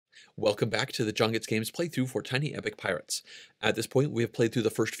Welcome back to the JonGetsGames playthrough for Tiny Epic Pirates. At this point, we have played through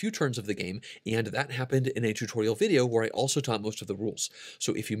the first few turns of the game, and that happened in a tutorial video where I also taught most of the rules.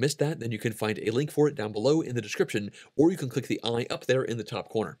 So if you missed that, then you can find a link for it down below in the description, or you can click the eye up there in the top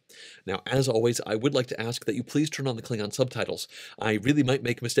corner. Now, as always, I would like to ask that you please turn on the Klingon subtitles. I really might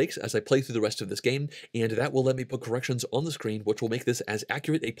make mistakes as I play through the rest of this game, and that will let me put corrections on the screen, which will make this as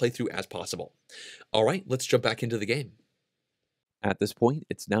accurate a playthrough as possible. Alright, let's jump back into the game. At this point,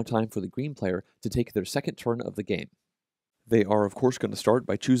 it's now time for the green player to take their second turn of the game. They are of course going to start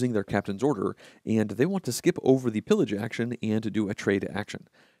by choosing their captain's order, and they want to skip over the pillage action and do a trade action.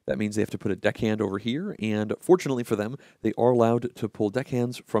 That means they have to put a deckhand over here, and fortunately for them, they are allowed to pull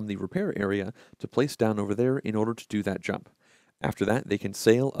deckhands from the repair area to place down over there in order to do that jump. After that, they can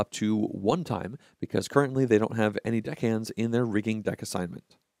sail up to one time, because currently they don't have any deckhands in their rigging deck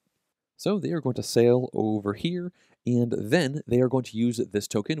assignment. So they are going to sail over here, and then they are going to use this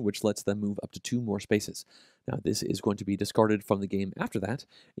token, which lets them move up to 2 more spaces. Now this is going to be discarded from the game after that,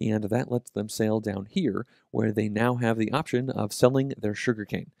 and that lets them sail down here, where they now have the option of selling their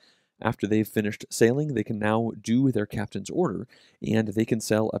sugarcane. After they've finished sailing, they can now do their captain's order, and they can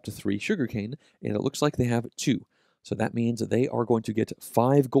sell up to 3 sugarcane, and it looks like they have 2. So that means they are going to get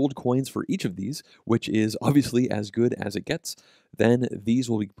 5 gold coins for each of these, which is obviously as good as it gets. Then these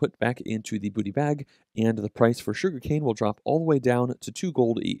will be put back into the booty bag, and the price for sugarcane will drop all the way down to 2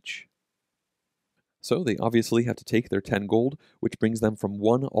 gold each. So they obviously have to take their 10 gold, which brings them from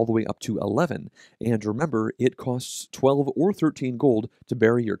 1 all the way up to 11. And remember, it costs 12 or 13 gold to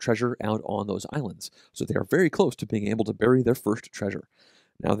bury your treasure out on those islands. So they are very close to being able to bury their first treasure.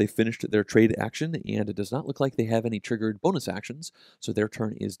 Now they've finished their trade action, and it does not look like they have any triggered bonus actions, so their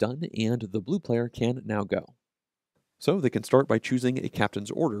turn is done, and the blue player can now go. So they can start by choosing a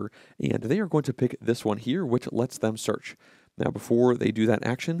captain's order, and they are going to pick this one here, which lets them search. Now before they do that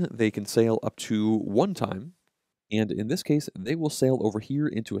action, they can sail up to 1 time, and in this case, they will sail over here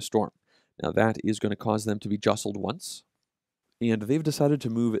into a storm. Now that is going to cause them to be jostled once, and they've decided to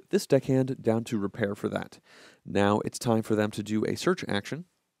move this deckhand down to repair for that. Now it's time for them to do a search action,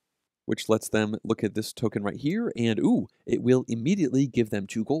 which lets them look at this token right here, and ooh, it will immediately give them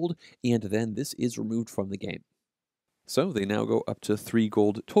 2 gold, and then this is removed from the game. So they now go up to 3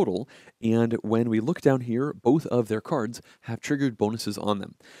 gold total, and when we look down here, both of their cards have triggered bonuses on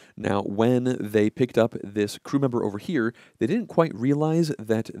them. Now, when they picked up this crew member over here, they didn't quite realize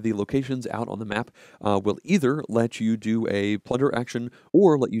that the locations out on the map will either let you do a plunder action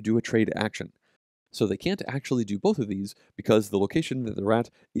or let you do a trade action. So they can't actually do both of these because the location that they're at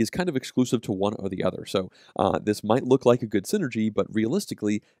is kind of exclusive to one or the other. So this might look like a good synergy, but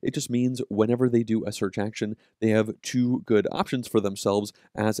realistically, it just means whenever they do a search action, they have 2 good options for themselves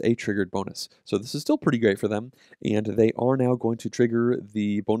as a triggered bonus. So this is still pretty great for them, and they are now going to trigger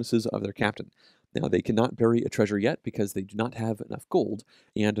the bonuses of their captain. Now, they cannot bury a treasure yet because they do not have enough gold,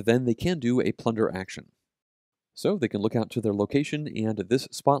 and then they can do a plunder action. So they can look out to their location, and this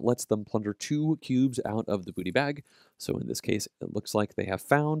spot lets them plunder 2 cubes out of the booty bag. So in this case, it looks like they have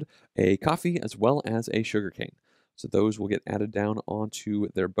found a coffee as well as a sugarcane. So those will get added down onto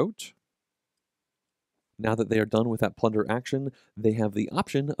their boat. Now that they are done with that plunder action, they have the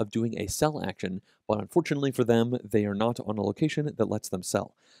option of doing a sell action, but unfortunately for them, they are not on a location that lets them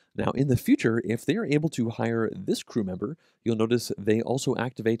sell. Now in the future, if they are able to hire this crew member, you'll notice they also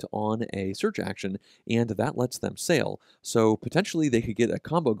activate on a search action, and that lets them sail. So potentially they could get a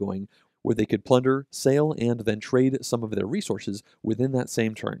combo going where they could plunder, sail, and then trade some of their resources within that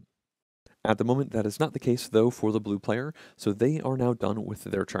same turn. At the moment, that is not the case though for the blue player, so they are now done with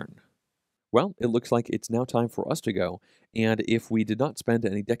their turn. Well, it looks like it's now time for us to go, and if we did not spend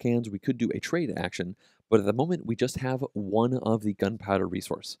any deckhands, we could do a trade action, but at the moment we just have 1 of the gunpowder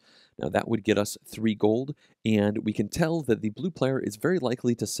resource. Now that would get us 3 gold, and we can tell that the blue player is very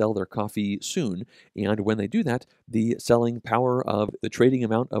likely to sell their coffee soon, and when they do that, the selling power of the trading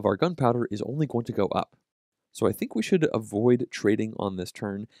amount of our gunpowder is only going to go up. So I think we should avoid trading on this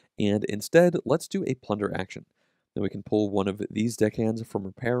turn, and instead, let's do a plunder action. Then we can pull one of these deckhands from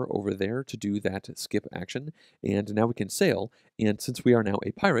repair over there to do that skip action, and now we can sail, and since we are now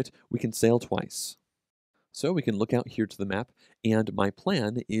a pirate, we can sail twice. So we can look out here to the map, and my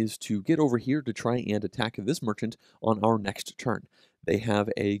plan is to get over here to try and attack this merchant on our next turn. They have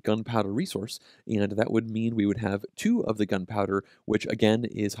a gunpowder resource, and that would mean we would have 2 of the gunpowder, which again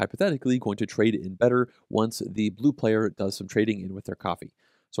is hypothetically going to trade in better once the blue player does some trading in with their coffee.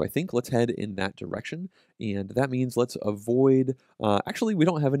 So I think let's head in that direction, and that means let's avoid, actually we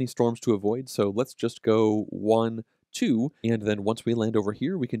don't have any storms to avoid, so let's just go 1, 2, and then once we land over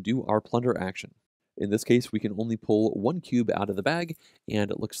here, we can do our plunder action. In this case, we can only pull one cube out of the bag,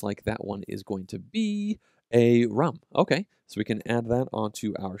 and it looks like that one is going to be a rum. Okay, so we can add that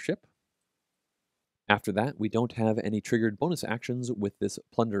onto our ship. After that, we don't have any triggered bonus actions with this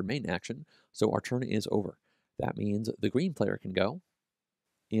plunder main action, so our turn is over. That means the green player can go,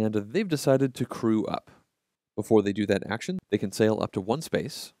 and they've decided to crew up. Before they do that action, they can sail up to one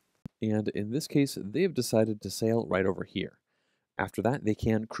space, and in this case, they have decided to sail right over here. After that, they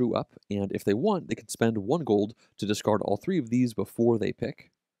can crew up, and if they want, they can spend 1 gold to discard all 3 of these before they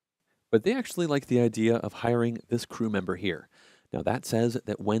pick. But they actually like the idea of hiring this crew member here. Now that says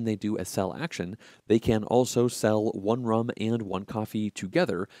that when they do a sell action, they can also sell 1 rum and 1 coffee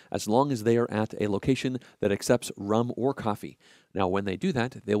together as long as they are at a location that accepts rum or coffee. Now when they do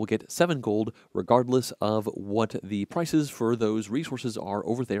that, they will get 7 gold regardless of what the prices for those resources are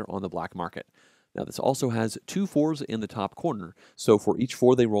over there on the black market. Now this also has 2 4s in the top corner, so for each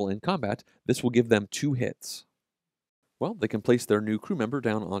 4 they roll in combat, this will give them 2 hits. Well, they can place their new crew member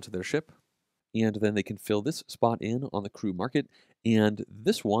down onto their ship, and then they can fill this spot in on the crew market, and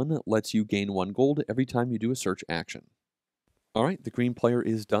this one lets you gain 1 gold every time you do a search action. Alright, the green player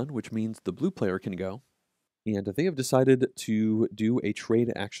is done, which means the blue player can go, and they have decided to do a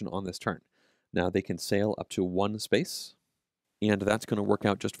trade action on this turn. Now they can sail up to 1 space, and that's going to work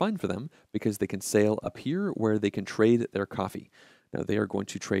out just fine for them because they can sail up here where they can trade their coffee. Now they are going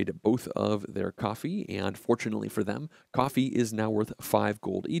to trade both of their coffee, and fortunately for them, coffee is now worth 5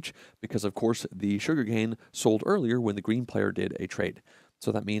 gold each because of course the sugarcane sold earlier when the green player did a trade.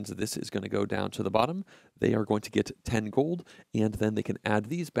 So that means this is going to go down to the bottom. They are going to get 10 gold, and then they can add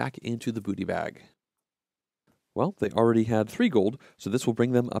these back into the booty bag. Well, they already had 3 gold, so this will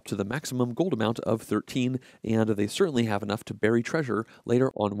bring them up to the maximum gold amount of 13, and they certainly have enough to bury treasure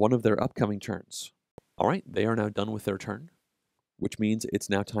later on one of their upcoming turns. Alright, they are now done with their turn, which means it's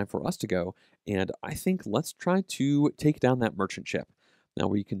now time for us to go, and I think let's try to take down that merchant ship. Now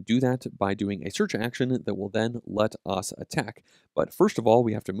we can do that by doing a search action that will then let us attack, but first of all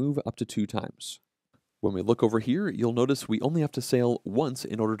we have to move up to 2 times. When we look over here, you'll notice we only have to sail once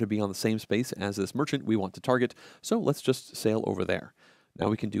in order to be on the same space as this merchant we want to target, so let's just sail over there. Now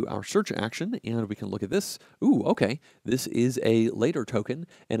we can do our search action, and we can look at this. Ooh, okay, this is a later token,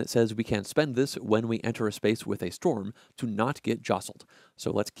 and it says we can spend this when we enter a space with a storm to not get jostled.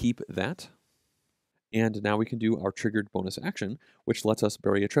 So let's keep that. And now we can do our triggered bonus action, which lets us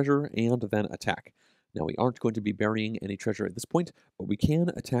bury a treasure and then attack. Now we aren't going to be burying any treasure at this point, but we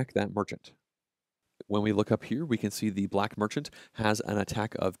can attack that merchant. When we look up here, we can see the black merchant has an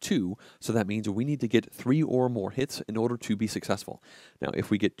attack of 2, so that means we need to get 3 or more hits in order to be successful. Now, if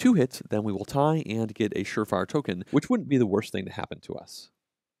we get 2 hits, then we will tie and get a surefire token, which wouldn't be the worst thing to happen to us.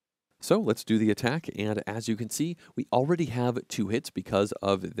 So let's do the attack, and as you can see, we already have 2 hits because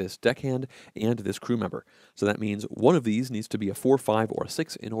of this deckhand and this crew member. So that means one of these needs to be a 4, 5, or a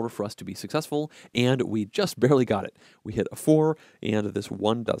 6 in order for us to be successful, and we just barely got it. We hit a 4, and this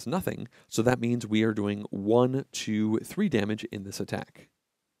 1 does nothing, so that means we are doing 1, 2, 3 damage in this attack.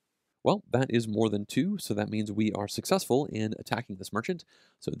 Well, that is more than 2, so that means we are successful in attacking this merchant,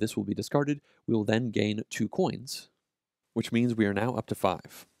 so this will be discarded. We will then gain 2 coins, which means we are now up to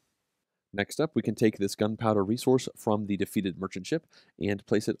 5. Next up, we can take this gunpowder resource from the defeated merchant ship and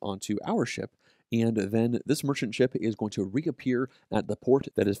place it onto our ship, and then this merchant ship is going to reappear at the port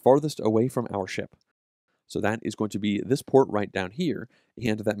that is farthest away from our ship. So that is going to be this port right down here,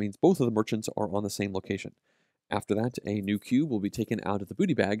 and that means both of the merchants are on the same location. After that, a new cube will be taken out of the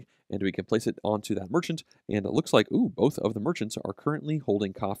booty bag, and we can place it onto that merchant, and it looks like, ooh, both of the merchants are currently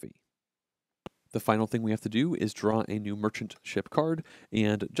holding coffee. The final thing we have to do is draw a new merchant ship card,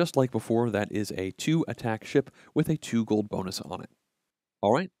 and just like before, that is a 2 attack ship with a 2 gold bonus on it.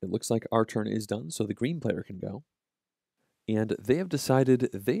 Alright, it looks like our turn is done, so the green player can go. And they have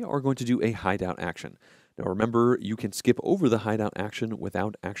decided they are going to do a hideout action. Now remember, you can skip over the hideout action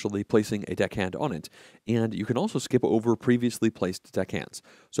without actually placing a deckhand on it, and you can also skip over previously placed deckhands.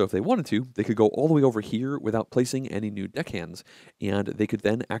 So if they wanted to, they could go all the way over here without placing any new deckhands, and they could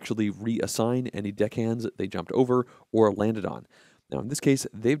then actually reassign any deckhands they jumped over or landed on. Now in this case,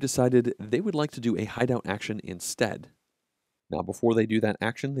 they've decided they would like to do a hideout action instead. Now before they do that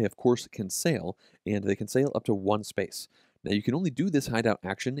action, they of course can sail, and they can sail up to 1 space. Now you can only do this hideout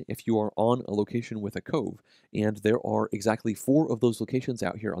action if you are on a location with a cove, and there are exactly 4 of those locations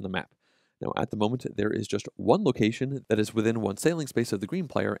out here on the map. Now at the moment there is just 1 location that is within 1 sailing space of the green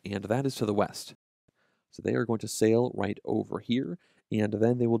player, and that is to the west. So they are going to sail right over here, and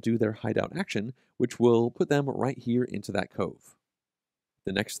then they will do their hideout action, which will put them right here into that cove.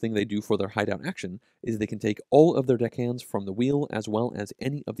 The next thing they do for their hideout action is they can take all of their deckhands from the wheel as well as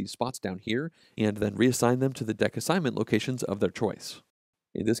any of these spots down here and then reassign them to the deck assignment locations of their choice.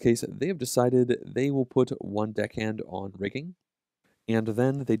 In this case, they have decided they will put one deckhand on rigging, and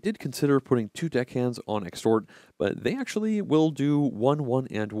then they did consider putting two deckhands on extort, but they actually will do 1, 1,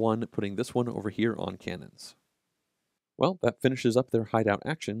 and 1, putting this one over here on cannons. Well, that finishes up their hideout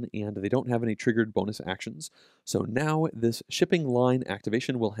action, and they don't have any triggered bonus actions. So now this shipping line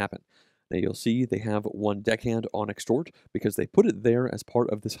activation will happen. Now you'll see they have one deckhand on extort because they put it there as part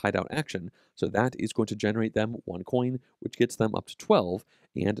of this hideout action. So that is going to generate them one coin, which gets them up to 12,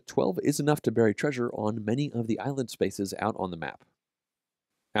 and 12 is enough to bury treasure on many of the island spaces out on the map.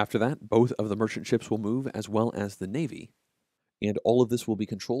 After that, both of the merchant ships will move as well as the navy, and all of this will be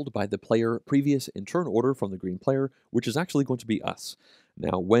controlled by the player previous in turn order from the green player, which is actually going to be us.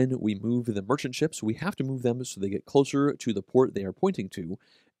 Now, when we move the merchant ships, we have to move them so they get closer to the port they are pointing to,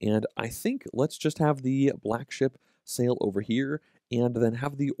 and I think let's just have the black ship sail over here, and then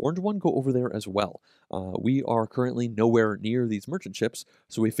have the orange one go over there as well. We are currently nowhere near these merchant ships,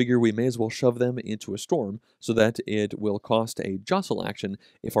 so we figure we may as well shove them into a storm so that it will cost a jostle action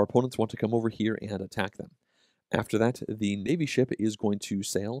if our opponents want to come over here and attack them. After that, the Navy ship is going to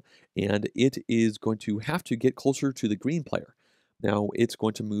sail, and it is going to have to get closer to the green player. Now, it's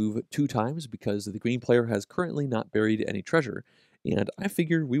going to move 2 times because the green player has currently not buried any treasure, and I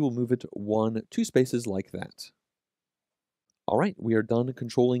figured we will move it 1, 2 spaces like that. Alright, we are done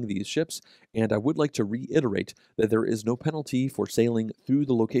controlling these ships, and I would like to reiterate that there is no penalty for sailing through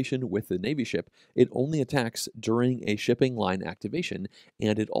the location with the Navy ship. It only attacks during a shipping line activation,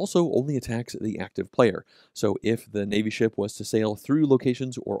 and it also only attacks the active player. So if the Navy ship was to sail through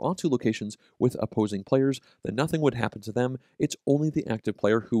locations or onto locations with opposing players, then nothing would happen to them. It's only the active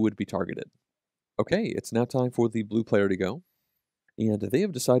player who would be targeted. Okay, it's now time for the blue player to go, and they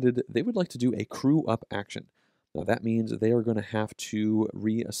have decided they would like to do a crew up action. Now that means they are going to have to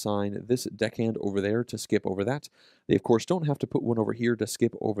reassign this deckhand over there to skip over that. They of course don't have to put one over here to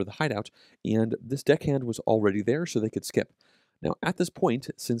skip over the hideout, and this deckhand was already there so they could skip. Now at this point,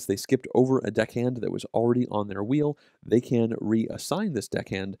 since they skipped over a deckhand that was already on their wheel, they can reassign this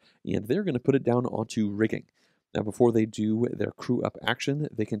deckhand, and they're going to put it down onto rigging. Now before they do their crew up action,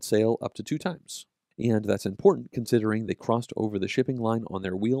 they can sail up to 2 times. And that's important considering they crossed over the shipping line on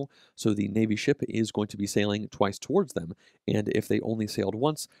their wheel, so the Navy ship is going to be sailing twice towards them, and if they only sailed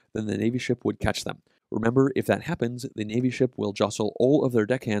once, then the Navy ship would catch them. Remember, if that happens, the Navy ship will jostle all of their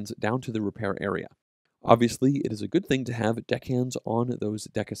deckhands down to the repair area. Obviously, it is a good thing to have deckhands on those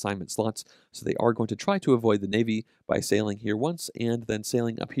deck assignment slots, so they are going to try to avoid the Navy by sailing here once and then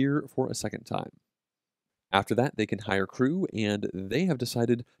sailing up here for a second time. After that, they can hire crew, and they have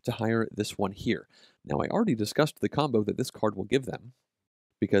decided to hire this one here. Now, I already discussed the combo that this card will give them,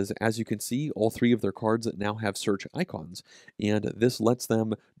 because as you can see, all 3 of their cards now have search icons, and this lets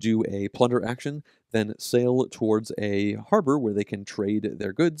them do a plunder action, then sail towards a harbor where they can trade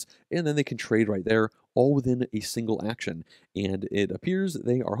their goods, and then they can trade right there, all within a single action, and it appears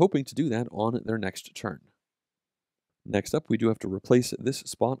they are hoping to do that on their next turn. Next up, we do have to replace this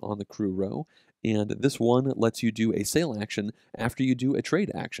spot on the crew row, and this one lets you do a sail action after you do a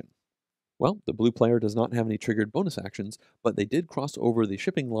trade action. Well, the blue player does not have any triggered bonus actions, but they did cross over the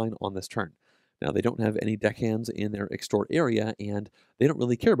shipping line on this turn. Now, they don't have any deckhands in their extort area, and they don't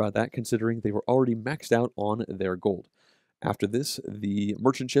really care about that considering they were already maxed out on their gold. After this, the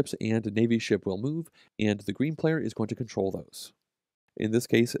merchant ships and navy ship will move, and the green player is going to control those. In this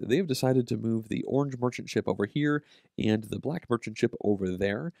case, they've decided to move the orange merchant ship over here and the black merchant ship over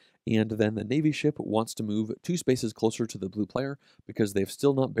there, and then the navy ship wants to move 2 spaces closer to the blue player because they've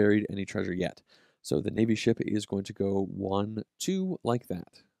still not buried any treasure yet. So the navy ship is going to go 1, 2 like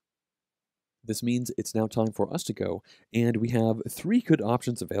that. This means it's now time for us to go, and we have 3 good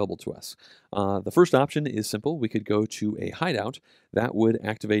options available to us. The first option is simple. We could go to a hideout. That would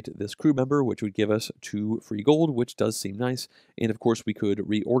activate this crew member, which would give us 2 free gold, which does seem nice, and of course we could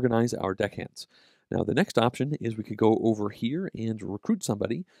reorganize our deckhands. Now the next option is we could go over here and recruit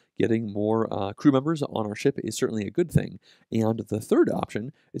somebody. Getting more crew members on our ship is certainly a good thing. And the third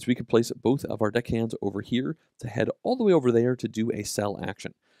option is we could place both of our deckhands over here to head all the way over there to do a sell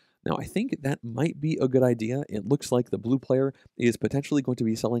action. Now, I think that might be a good idea. It looks like the blue player is potentially going to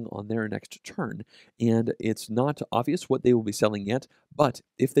be selling on their next turn, and it's not obvious what they will be selling yet, but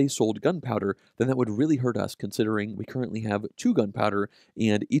if they sold gunpowder, then that would really hurt us considering we currently have 2 gunpowder,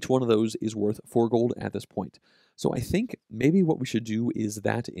 and each one of those is worth 4 gold at this point. So I think maybe what we should do is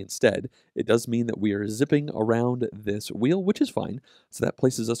that instead. It does mean that we are zipping around this wheel, which is fine, so that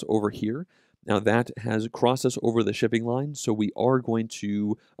places us over here. Now that has crossed us over the shipping line, so we are going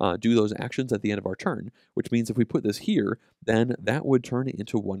to do those actions at the end of our turn, which means if we put this here, then that would turn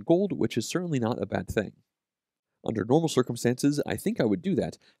into 1 gold, which is certainly not a bad thing. Under normal circumstances, I think I would do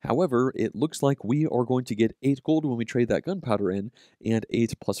that. However, it looks like we are going to get 8 gold when we trade that gunpowder in, and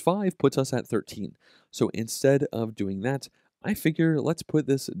 8 plus 5 puts us at 13. So instead of doing that, I figure let's put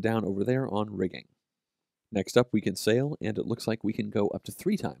this down over there on rigging. Next up, we can sail, and it looks like we can go up to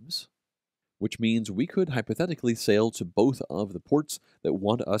 3 times, which means we could hypothetically sail to both of the ports that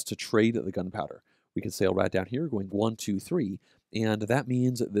want us to trade the gunpowder. We can sail right down here, going 1, 2, 3, and that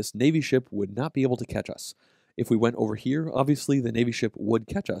means this Navy ship would not be able to catch us. If we went over here, obviously the Navy ship would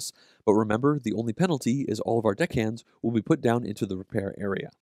catch us, but remember, the only penalty is all of our deckhands will be put down into the repair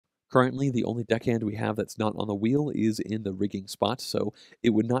area. Currently, the only deckhand we have that's not on the wheel is in the rigging spot, so it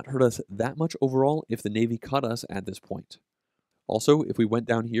would not hurt us that much overall if the Navy caught us at this point. Also, if we went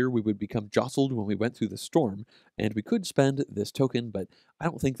down here, we would become jostled when we went through the storm, and we could spend this token, but I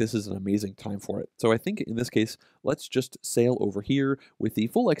don't think this is an amazing time for it. So I think in this case, let's just sail over here with the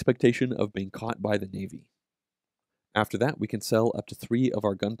full expectation of being caught by the Navy. After that, we can sell up to 3 of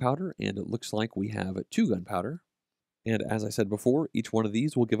our gunpowder, and it looks like we have 2 gunpowder. And as I said before, each one of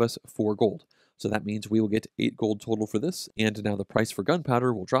these will give us 4 gold. So that means we will get 8 gold total for this, and now the price for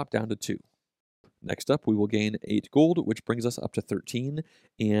gunpowder will drop down to 2. Next up, we will gain 8 gold, which brings us up to 13,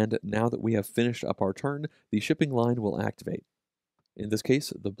 and now that we have finished up our turn, the shipping line will activate. In this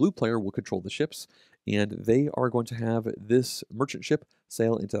case, the blue player will control the ships, and they are going to have this merchant ship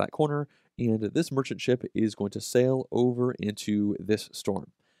sail into that corner, and this merchant ship is going to sail over into this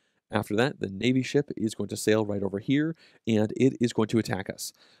storm. After that, the Navy ship is going to sail right over here, and it is going to attack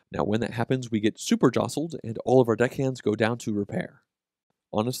us. Now, when that happens, we get super jostled, and all of our deckhands go down to repair.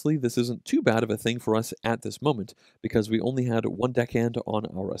 Honestly, this isn't too bad of a thing for us at this moment, because we only had 1 deckhand on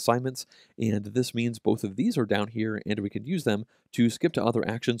our assignments, and this means both of these are down here, and we can use them to skip to other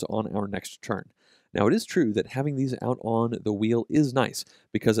actions on our next turn. Now, it is true that having these out on the wheel is nice,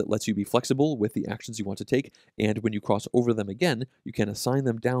 because it lets you be flexible with the actions you want to take, and when you cross over them again, you can assign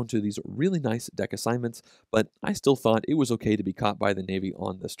them down to these really nice deck assignments, but I still thought it was okay to be caught by the Navy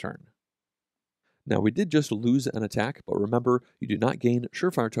on this turn. Now, we did just lose an attack, but remember, you do not gain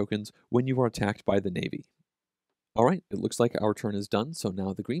surefire tokens when you are attacked by the Navy. Alright, it looks like our turn is done, so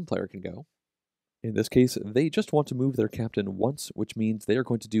now the green player can go. In this case, they just want to move their captain once, which means they are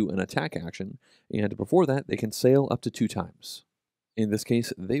going to do an attack action, and before that, they can sail up to 2 times. In this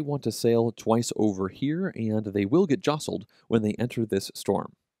case, they want to sail twice over here, and they will get jostled when they enter this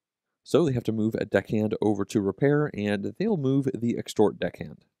storm. So they have to move a deckhand over to repair, and they'll move the extort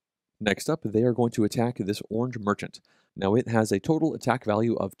deckhand. Next up, they are going to attack this orange merchant. Now it has a total attack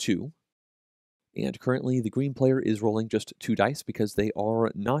value of 2, and currently the green player is rolling just 2 dice because they are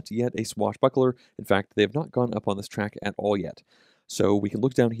not yet a swashbuckler. In fact, they have not gone up on this track at all yet. So we can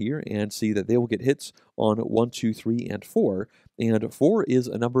look down here and see that they will get hits on 1, 2, 3, and 4, and 4 is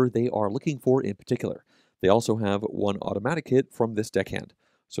a number they are looking for in particular. They also have 1 automatic hit from this deckhand.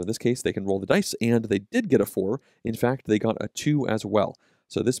 So in this case, they can roll the dice, and they did get a 4. In fact, they got a 2 as well.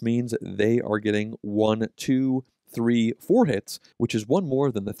 So this means they are getting 1, 2, 3, 4 hits, which is 1 more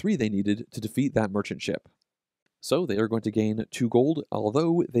than the 3 they needed to defeat that merchant ship. So they are going to gain 2 gold,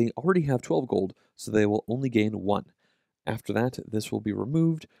 although they already have 12 gold, so they will only gain 1. After that, this will be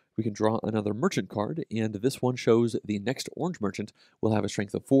removed. We can draw another merchant card, and this one shows the next orange merchant will have a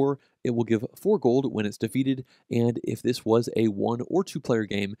strength of 4. It will give 4 gold when it's defeated, and if this was a 1 or 2 player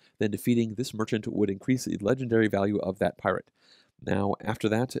game, then defeating this merchant would increase the legendary value of that pirate. Now, after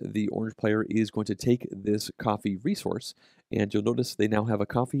that, the orange player is going to take this coffee resource, and you'll notice they now have a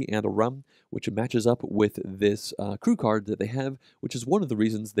coffee and a rum, which matches up with this crew card that they have, which is one of the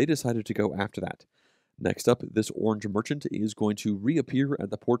reasons they decided to go after that. Next up, this orange merchant is going to reappear at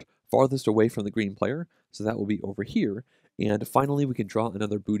the port farthest away from the green player, so that will be over here. And finally, we can draw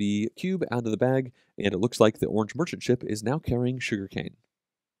another booty cube out of the bag, and it looks like the orange merchant ship is now carrying sugarcane.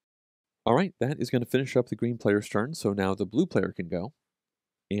 Alright, that is going to finish up the green player's turn, so now the blue player can go.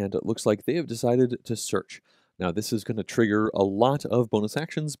 And it looks like they have decided to search. Now this is going to trigger a lot of bonus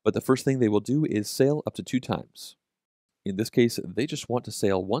actions, but the first thing they will do is sail up to 2 times. In this case, they just want to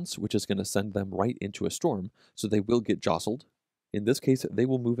sail once, which is going to send them right into a storm, so they will get jostled. In this case, they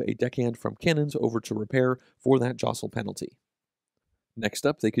will move a deckhand from cannons over to repair for that jostle penalty. Next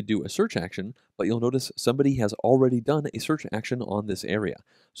up, they could do a search action, but you'll notice somebody has already done a search action on this area,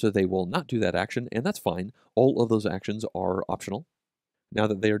 so they will not do that action, and that's fine. All of those actions are optional. Now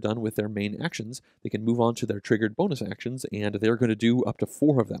that they are done with their main actions, they can move on to their triggered bonus actions, and they're going to do up to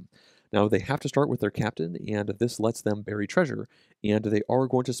 4 of them. Now, they have to start with their captain, and this lets them bury treasure, and they are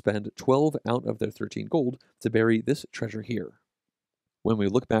going to spend 12 out of their 13 gold to bury this treasure here. When we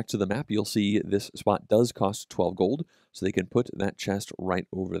look back to the map, you'll see this spot does cost 12 gold, so they can put that chest right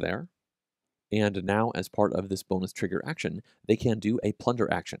over there. And now, as part of this bonus trigger action, they can do a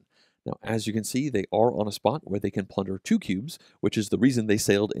plunder action. Now, as you can see, they are on a spot where they can plunder 2 cubes, which is the reason they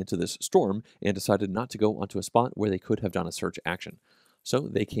sailed into this storm and decided not to go onto a spot where they could have done a search action. So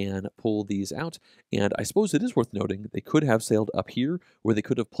they can pull these out, and I suppose it is worth noting they could have sailed up here where they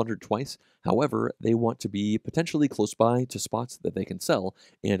could have plundered twice. However, they want to be potentially close by to spots that they can sell,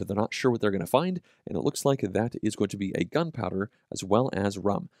 and they're not sure what they're going to find, and it looks like that is going to be a gunpowder as well as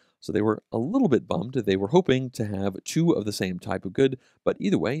rum. So they were a little bit bummed. They were hoping to have 2 of the same type of good, but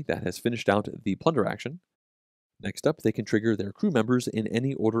either way, that has finished out the plunder action. Next up, they can trigger their crew members in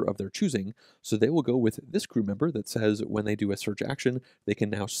any order of their choosing, so they will go with this crew member that says when they do a search action, they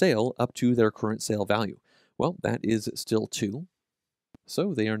can now sail up to their current sail value. Well, that is still 2,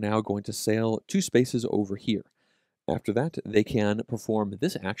 so they are now going to sail 2 spaces over here. After that, they can perform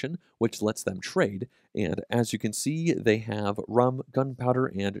this action, which lets them trade, and as you can see, they have rum, gunpowder,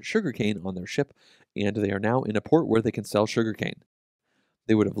 and sugarcane on their ship, and they are now in a port where they can sell sugarcane.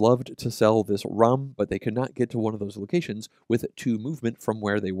 They would have loved to sell this rum, but they could not get to one of those locations with 2 movement from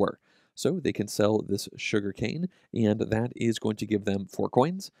where they were. So they can sell this sugarcane, and that is going to give them 4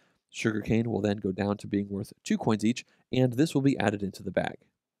 coins. Sugarcane will then go down to being worth 2 coins each, and this will be added into the bag.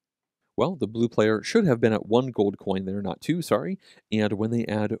 Well, the blue player should have been at 1 gold coin there, not 2, sorry, and when they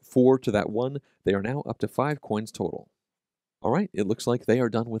add 4 to that 1, they are now up to 5 coins total. Alright, it looks like they are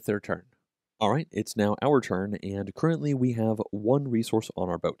done with their turn. Alright, it's now our turn, and currently we have 1 resource on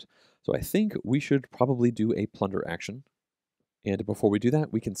our boat. So I think we should probably do a plunder action. And before we do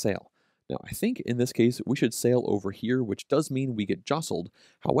that, we can sail. Now, I think in this case, we should sail over here, which does mean we get jostled.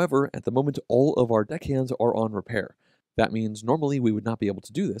 However, at the moment, all of our deckhands are on repair. That means normally we would not be able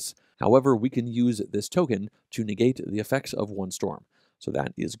to do this. However, we can use this token to negate the effects of 1 storm. So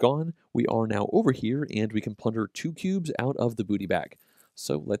that is gone. We are now over here, and we can plunder 2 cubes out of the booty bag.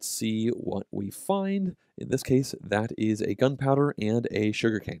 So let's see what we find. In this case, that is a gunpowder and a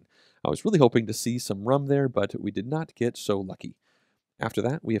sugarcane. I was really hoping to see some rum there, but we did not get so lucky. After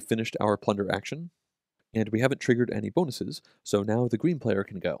that, we have finished our plunder action, and we haven't triggered any bonuses, so now the green player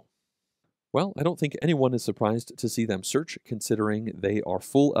can go. Well, I don't think anyone is surprised to see them search, considering they are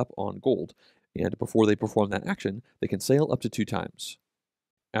full up on gold, and before they perform that action, they can sail up to 2 times.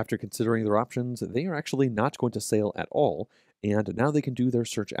 After considering their options, they are actually not going to sail at all, and now they can do their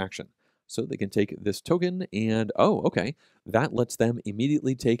search action. So they can take this token, and oh, okay, that lets them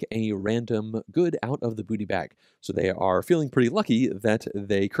immediately take a random good out of the booty bag. So they are feeling pretty lucky that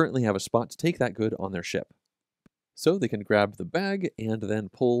they currently have a spot to take that good on their ship. So they can grab the bag and then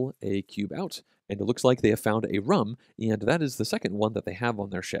pull a cube out, and it looks like they have found a rum, and that is the second one that they have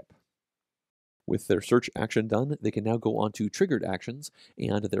on their ship. With their search action done, they can now go on to triggered actions,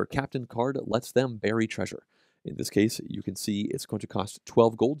 and their captain card lets them bury treasure. In this case, you can see it's going to cost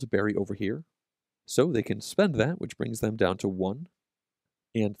 12 gold to bury over here. So they can spend that, which brings them down to 1.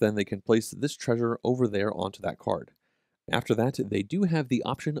 And then they can place this treasure over there onto that card. After that, they do have the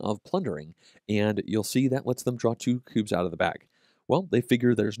option of plundering, and you'll see that lets them draw 2 cubes out of the bag. Well, they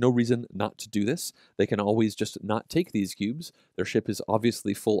figure there's no reason not to do this. They can always just not take these cubes. Their ship is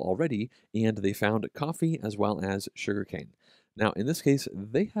obviously full already, and they found coffee as well as sugarcane. Now, in this case,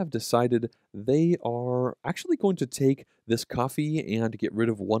 they have decided they are actually going to take this coffee and get rid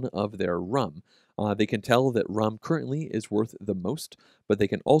of 1 of their rum. They can tell that rum currently is worth the most, but they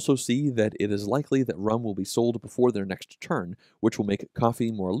can also see that it is likely that rum will be sold before their next turn, which will make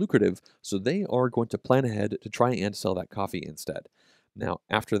coffee more lucrative, so they are going to plan ahead to try and sell that coffee instead. Now,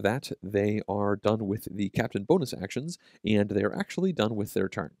 after that, they are done with the captain bonus actions, and they are actually done with their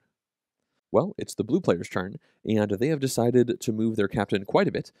turn. Well, it's the blue player's turn, and they have decided to move their captain quite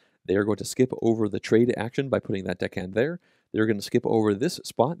a bit. They are going to skip over the trade action by putting that deckhand there. They're going to skip over this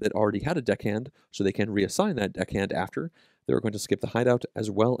spot that already had a deckhand, so they can reassign that deckhand after. They're going to skip the hideout as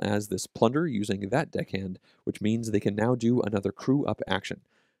well as this plunder using that deckhand, which means they can now do another crew up action.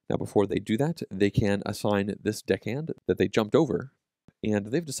 Now, before they do that, they can assign this deckhand that they jumped over, and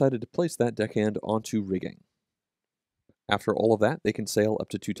they've decided to place that deckhand onto rigging. After all of that, they can sail up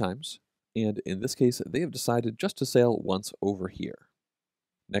to 2 times. And in this case, they have decided just to sail once over here.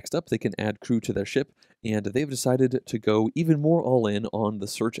 Next up, they can add crew to their ship, and they've decided to go even more all in on the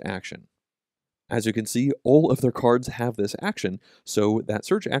search action. As you can see, all of their cards have this action, so that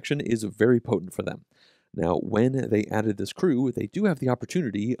search action is very potent for them. Now, when they added this crew, they do have the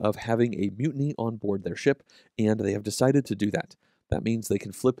opportunity of having a mutiny on board their ship, and they have decided to do that. That means they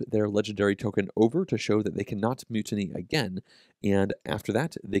can flip their legendary token over to show that they cannot mutiny again, and after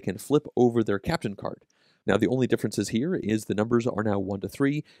that, they can flip over their captain card. Now, the only differences here is the numbers are now 1 to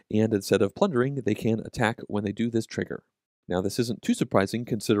 3, and instead of plundering, they can attack when they do this trigger. Now, this isn't too surprising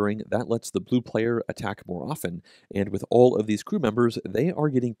considering that lets the blue player attack more often, and with all of these crew members, they are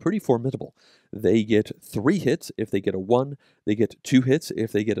getting pretty formidable. They get 3 hits if they get a 1, they get 2 hits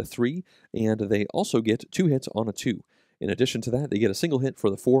if they get a 3, and they also get 2 hits on a 2. In addition to that, they get a single hit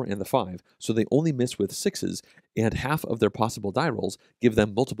for the 4 and the 5, so they only miss with 6s, and half of their possible die rolls give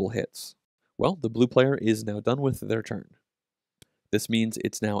them multiple hits. Well, the blue player is now done with their turn. This means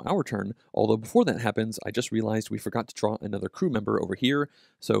it's now our turn, although before that happens, I just realized we forgot to draw another crew member over here.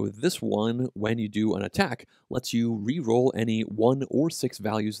 So this one, when you do an attack, lets you re-roll any 1 or 6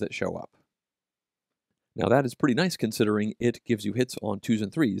 values that show up. Now that is pretty nice considering it gives you hits on 2s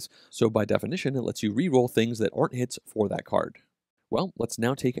and 3s, so by definition it lets you re-roll things that aren't hits for that card. Well, let's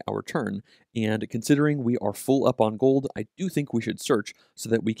now take our turn, and considering we are full up on gold, I do think we should search so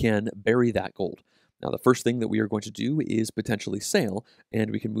that we can bury that gold. Now, the first thing that we are going to do is potentially sail,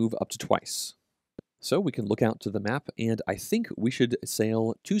 and we can move up to twice. So we can look out to the map, and I think we should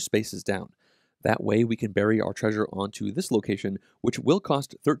sail 2 spaces down. That way we can bury our treasure onto this location, which will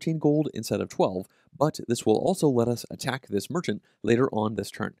cost 13 gold instead of 12, but this will also let us attack this merchant later on this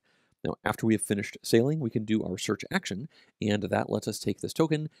turn. Now, after we have finished sailing, we can do our search action, and that lets us take this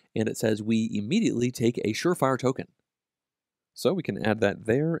token, and it says we immediately take a surefire token. So we can add that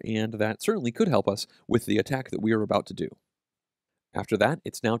there, and that certainly could help us with the attack that we are about to do. After that,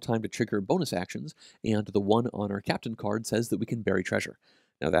 it's now time to trigger bonus actions, and the one on our captain card says that we can bury treasure.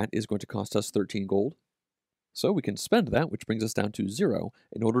 Now that is going to cost us 13 gold. So we can spend that, which brings us down to 0,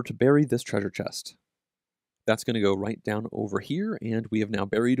 in order to bury this treasure chest. That's going to go right down over here, and we have now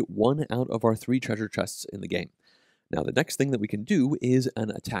buried 1 out of our 3 treasure chests in the game. Now the next thing that we can do is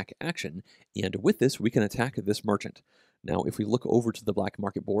an attack action, and with this we can attack this merchant. Now if we look over to the black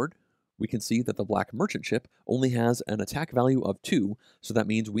market board, we can see that the black merchant ship only has an attack value of 2, so that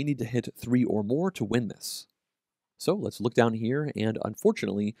means we need to hit 3 or more to win this. So let's look down here, and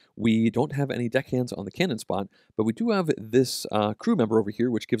unfortunately we don't have any deckhands on the cannon spot, but we do have this crew member over here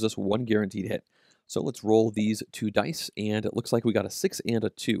which gives us 1 guaranteed hit. So let's roll these 2 dice, and it looks like we got a 6 and a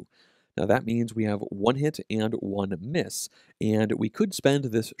 2. Now that means we have 1 hit and 1 miss, and we could spend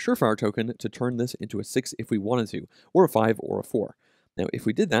this surefire token to turn this into a 6 if we wanted to, or a 5 or a 4. Now if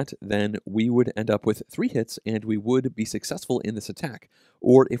we did that, then we would end up with 3 hits and we would be successful in this attack.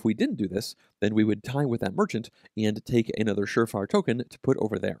 Or if we didn't do this, then we would tie with that merchant and take another surefire token to put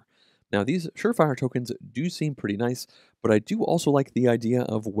over there. Now these surefire tokens do seem pretty nice, but I do also like the idea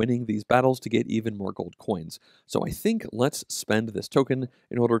of winning these battles to get even more gold coins. So I think let's spend this token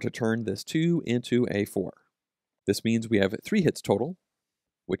in order to turn this 2 into a 4. This means we have 3 hits total,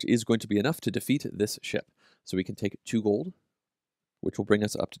 which is going to be enough to defeat this ship. So we can take 2 gold, which will bring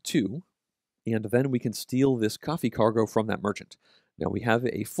us up to 2, and then we can steal this coffee cargo from that merchant. Now we have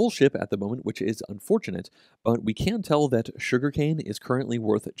a full ship at the moment, which is unfortunate, but we can tell that sugarcane is currently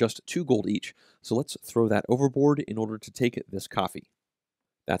worth just 2 gold each, so let's throw that overboard in order to take this coffee.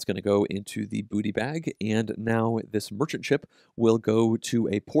 That's going to go into the booty bag, and now this merchant ship will go to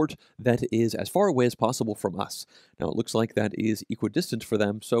a port that is as far away as possible from us. Now it looks like that is equidistant for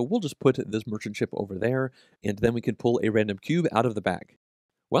them, so we'll just put this merchant ship over there, and then we can pull a random cube out of the bag.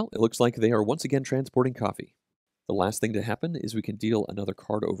 Well, it looks like they are once again transporting coffee. The last thing to happen is we can deal another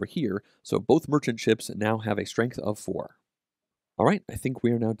card over here, so both merchant ships now have a strength of 4. Alright, I think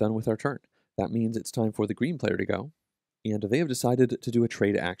we are now done with our turn. That means it's time for the green player to go, and they have decided to do a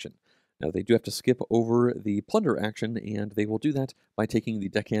trade action. Now they do have to skip over the plunder action, and they will do that by taking the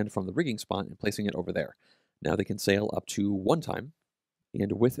deckhand from the rigging spot and placing it over there. Now they can sail up to 1 time,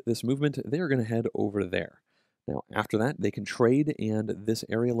 and with this movement they are going to head over there. Now after that they can trade, and this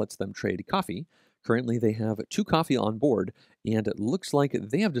area lets them trade coffee. Currently they have 2 coffee on board, and it looks like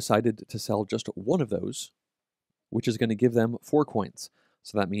they have decided to sell just 1 of those, which is going to give them 4 coins.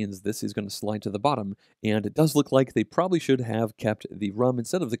 So that means this is going to slide to the bottom, and it does look like they probably should have kept the rum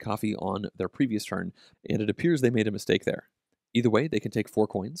instead of the coffee on their previous turn, and it appears they made a mistake there. Either way, they can take 4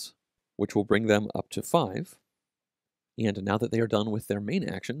 coins, which will bring them up to 5. And now that they are done with their main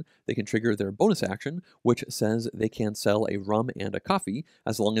action, they can trigger their bonus action, which says they can sell a rum and a coffee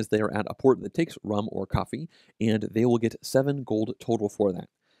as long as they are at a port that takes rum or coffee, and they will get 7 gold total for that.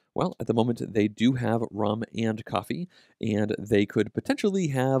 Well, at the moment, they do have rum and coffee, and they could potentially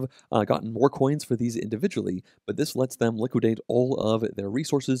have gotten more coins for these individually, but this lets them liquidate all of their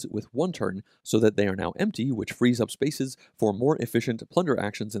resources with one turn so that they are now empty, which frees up spaces for more efficient plunder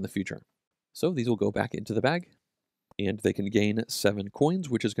actions in the future. So these will go back into the bag, and they can gain 7 coins,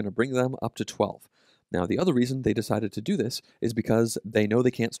 which is going to bring them up to 12. Now, the other reason they decided to do this is because they know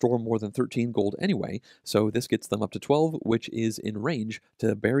they can't store more than 13 gold anyway, so this gets them up to 12, which is in range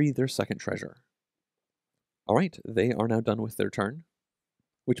to bury their second treasure. All right, they are now done with their turn,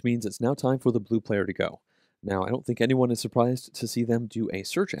 which means it's now time for the blue player to go. Now, I don't think anyone is surprised to see them do a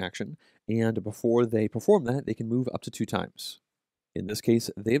search action, and before they perform that, they can move up to 2 times. In this case,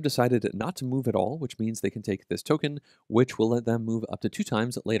 they've decided not to move at all, which means they can take this token, which will let them move up to 2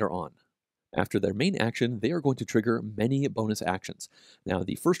 times later on. After their main action, they are going to trigger many bonus actions. Now,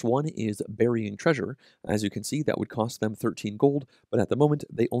 the first one is burying treasure. As you can see, that would cost them 13 gold, but at the moment,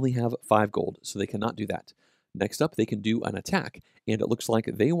 they only have 5 gold, so they cannot do that. Next up, they can do an attack, and it looks like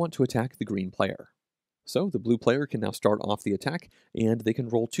they want to attack the green player. So the blue player can now start off the attack, and they can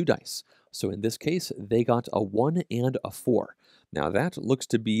roll 2 dice. So in this case, they got a 1 and a 4. Now that looks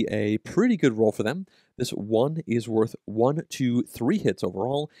to be a pretty good roll for them. This 1 is worth 1, 2, 3 hits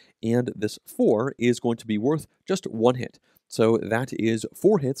overall, and this 4 is going to be worth just 1 hit. So that is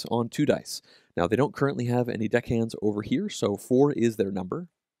 4 hits on 2 dice. Now they don't currently have any deckhands over here, so 4 is their number.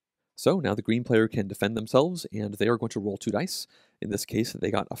 So now the green player can defend themselves, and they are going to roll 2 dice. In this case,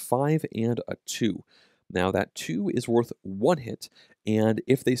 they got a 5 and a 2. Now that 2 is worth 1 hit, and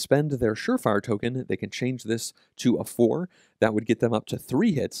if they spend their surefire token, they can change this to a 4. That would get them up to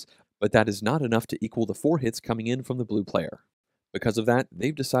 3 hits, but that is not enough to equal the 4 hits coming in from the blue player. Because of that,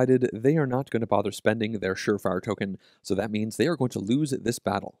 they've decided they are not going to bother spending their surefire token, so that means they are going to lose this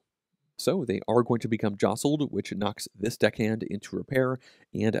battle. So they are going to become jostled, which knocks this deckhand into repair,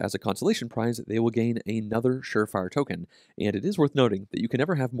 and as a consolation prize, they will gain another surefire token. And it is worth noting that you can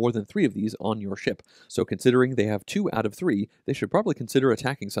never have more than 3 of these on your ship, so considering they have 2 out of 3, they should probably consider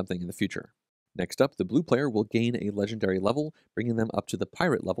attacking something in the future. Next up, the blue player will gain a legendary level, bringing them up to the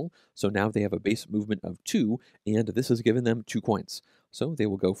pirate level, so now they have a base movement of 2, and this has given them 2 coins. So they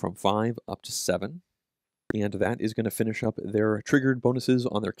will go from 5 up to 7, and that is going to finish up their triggered bonuses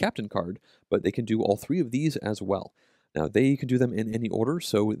on their captain card, but they can do all 3 of these as well. Now, they can do them in any order,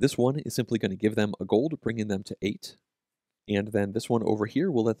 so this one is simply going to give them a gold, bringing them to 8. And then this one over here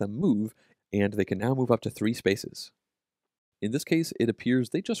will let them move, and they can now move up to 3 spaces. In this case, it appears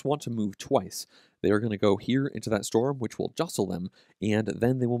they just want to move twice. They are going to go here into that storm, which will jostle them, and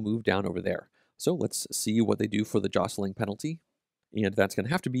then they will move down over there. So let's see what they do for the jostling penalty. And that's going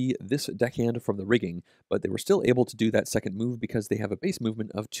to have to be this deckhand from the rigging, but they were still able to do that second move because they have a base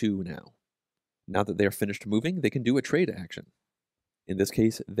movement of 2 now. Now that they are finished moving, they can do a trade action. In this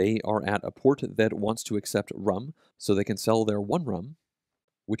case, they are at a port that wants to accept rum, so they can sell their 1 rum,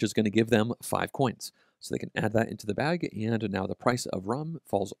 which is going to give them 5 coins. So they can add that into the bag, and now the price of rum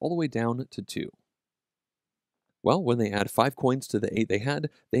falls all the way down to 2. Well, when they add 5 coins to the 8 they had,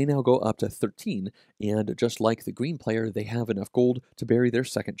 they now go up to 13, and just like the green player, they have enough gold to bury their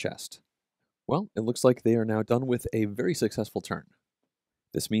second chest. Well, it looks like they are now done with a very successful turn.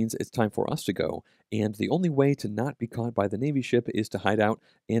 This means it's time for us to go, and the only way to not be caught by the Navy ship is to hide out,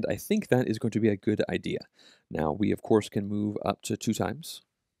 and I think that is going to be a good idea. Now, we of course can move up to 2 times.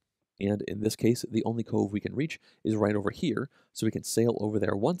 And in this case, the only cove we can reach is right over here, so we can sail over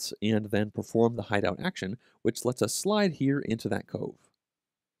there once and then perform the hideout action, which lets us slide here into that cove.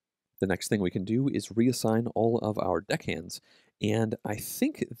 The next thing we can do is reassign all of our deckhands, and I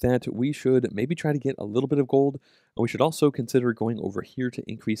think that we should maybe try to get a little bit of gold, and we should also consider going over here to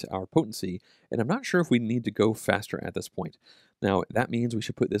increase our potency, and I'm not sure if we need to go faster at this point. Now, that means we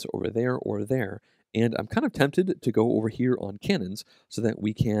should put this over there or there, and I'm kind of tempted to go over here on cannons so that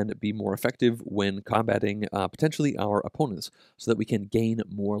we can be more effective when combating potentially our opponents, so that we can gain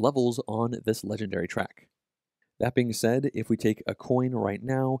more levels on this legendary track. That being said, if we take a coin right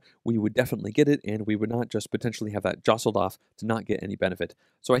now, we would definitely get it, and we would not just potentially have that jostled off to not get any benefit.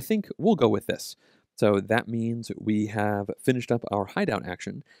 So I think we'll go with this. So that means we have finished up our hideout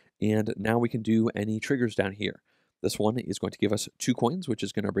action, and now we can do any triggers down here. This one is going to give us 2 coins, which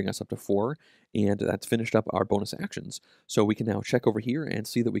is going to bring us up to 4, and that's finished up our bonus actions. So we can now check over here and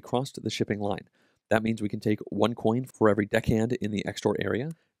see that we crossed the shipping line. That means we can take 1 coin for every deckhand in the extort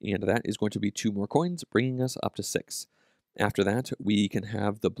area, and that is going to be 2 more coins, bringing us up to 6. After that, we can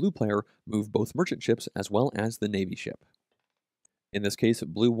have the blue player move both merchant ships as well as the navy ship. In this case,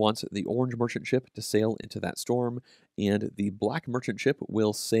 blue wants the orange merchant ship to sail into that storm, and the black merchant ship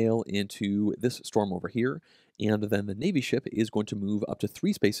will sail into this storm over here, and then the navy ship is going to move up to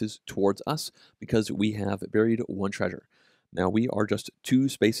 3 spaces towards us because we have buried 1 treasure. Now we are just 2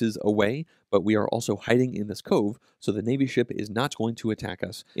 spaces away, but we are also hiding in this cove, so the navy ship is not going to attack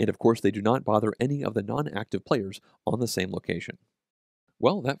us, and of course they do not bother any of the non-active players on the same location.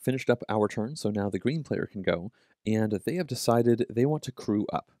 Well, that finished up our turn, so now the green player can go, and they have decided they want to crew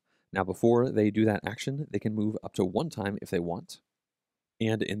up. Now, before they do that action, they can move up to 1 time if they want,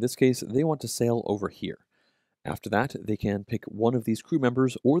 and in this case, they want to sail over here. After that, they can pick one of these crew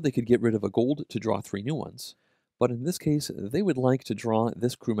members, or they could get rid of a gold to draw 3 new ones. But in this case, they would like to draw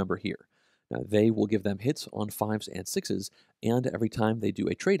this crew member here. Now, they will give them hits on 5s and 6s, and every time they do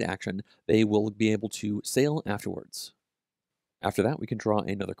a trade action, they will be able to sail afterwards. After that, we can draw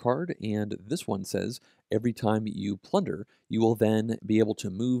another card, and this one says, every time you plunder, you will then be able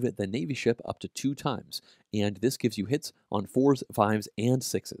to move the navy ship up to 2 times, and this gives you hits on 4s, 5s, and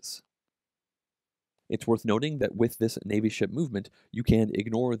 6s. It's worth noting that with this navy ship movement, you can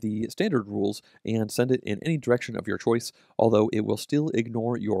ignore the standard rules and send it in any direction of your choice, although it will still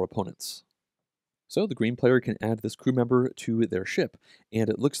ignore your opponents. So the green player can add this crew member to their ship, and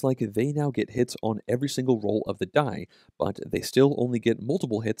it looks like they now get hits on every single roll of the die, but they still only get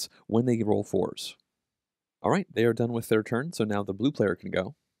multiple hits when they roll 4s. Alright, they are done with their turn, so now the blue player can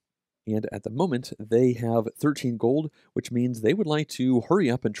go. And at the moment, they have 13 gold, which means they would like to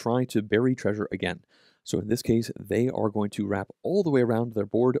hurry up and try to bury treasure again. So in this case, they are going to wrap all the way around their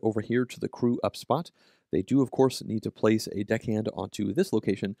board over here to the crew up spot. They do, of course, need to place a deckhand onto this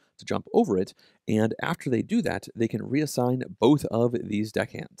location to jump over it, and after they do that, they can reassign both of these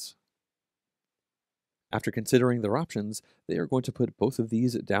deckhands. After considering their options, they are going to put both of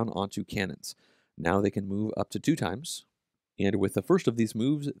these down onto cannons. Now they can move up to 2 times. And with the first of these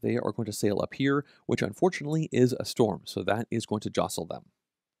moves, they are going to sail up here, which unfortunately is a storm, so that is going to jostle them.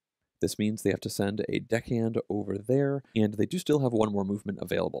 This means they have to send a deckhand over there, and they do still have 1 more movement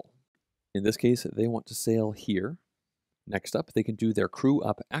available. In this case, they want to sail here. Next up, they can do their crew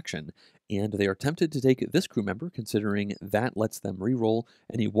up action, and they are tempted to take this crew member, considering that lets them re-roll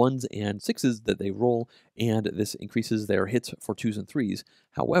any 1s and 6s that they roll, and this increases their hits for 2s and 3s.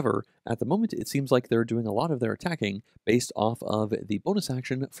 However, at the moment, it seems like they're doing a lot of their attacking based off of the bonus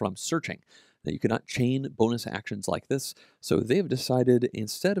action from searching. Now, you cannot chain bonus actions like this, so they've decided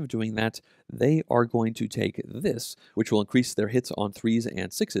instead of doing that, they are going to take this, which will increase their hits on 3s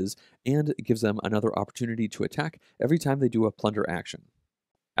and 6s, and it gives them another opportunity to attack every time they do a plunder action.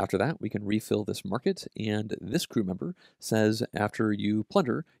 After that, we can refill this market, and this crew member says after you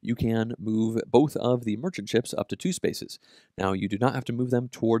plunder, you can move both of the merchant ships up to 2 spaces. Now, you do not have to move them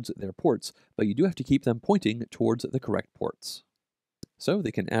towards their ports, but you do have to keep them pointing towards the correct ports. So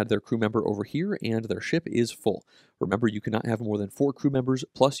they can add their crew member over here, and their ship is full. Remember, you cannot have more than 4 crew members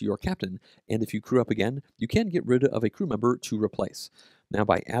plus your captain, and if you crew up again, you can get rid of a crew member to replace. Now,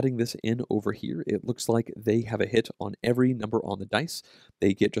 by adding this in over here, it looks like they have a hit on every number on the dice.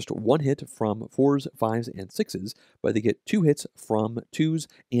 They get just 1 hit from 4s, 5s, and 6s, but they get 2 hits from 2s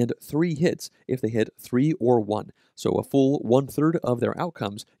and 3 hits if they hit 3 or 1. So a full 1/3 of their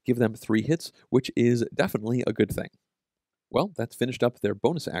outcomes give them 3 hits, which is definitely a good thing. Well, that's finished up their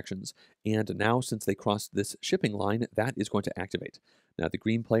bonus actions, and now since they crossed this shipping line, that is going to activate. Now the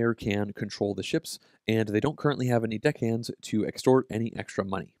green player can control the ships, and they don't currently have any deckhands to extort any extra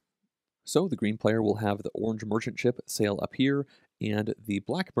money. So the green player will have the orange merchant ship sail up here, and the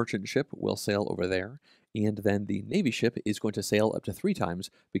black merchant ship will sail over there, and then the navy ship is going to sail up to 3 times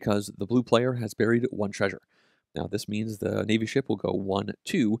because the blue player has buried 1 treasure. Now this means the navy ship will go 1,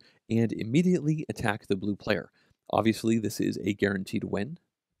 2, and immediately attack the blue player. Obviously, this is a guaranteed win,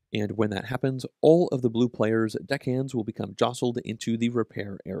 and when that happens, all of the blue player's deckhands will become jostled into the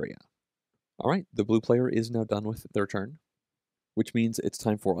repair area. Alright, the blue player is now done with their turn, which means it's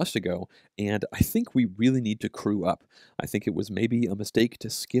time for us to go, and I think we really need to crew up. I think it was maybe a mistake to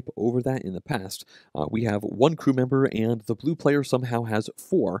skip over that in the past. We have 1 crew member, and the blue player somehow has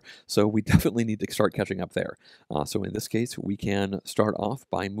 4, so we definitely need to start catching up there. So in this case, we can start off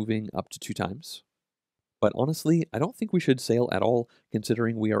by moving up to 2 times. But honestly, I don't think we should sail at all,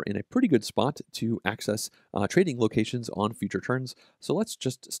 considering we are in a pretty good spot to access trading locations on future turns, so let's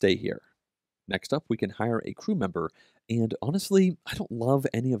just stay here. Next up, we can hire a crew member, and honestly, I don't love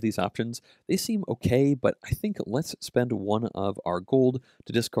any of these options. They seem okay, but I think let's spend 1 of our gold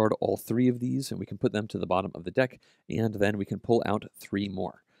to discard all 3 of these, and we can put them to the bottom of the deck, and then we can pull out 3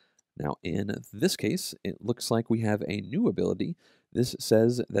 more. Now, in this case, it looks like we have a new ability. This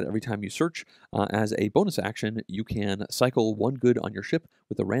says that every time you search, as a bonus action, you can cycle one good on your ship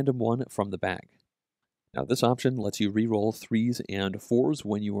with a random one from the bag. Now, this option lets you reroll 3s and 4s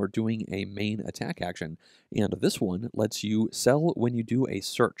when you are doing a main attack action, and this one lets you sell when you do a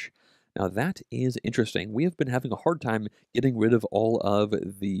search. Now, that is interesting. We have been having a hard time getting rid of all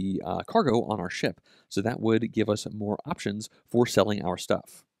of the cargo on our ship, so that would give us more options for selling our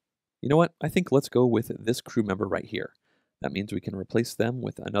stuff. You know what? I think let's go with this crew member right here. That means we can replace them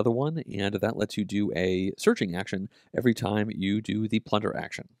with another one, and that lets you do a searching action every time you do the plunder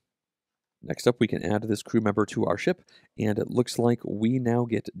action. Next up, we can add this crew member to our ship, and it looks like we now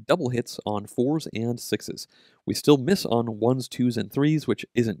get double hits on 4s and 6s. We still miss on 1s, 2s, and 3s, which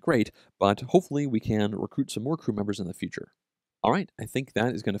isn't great, but hopefully we can recruit some more crew members in the future. All right, I think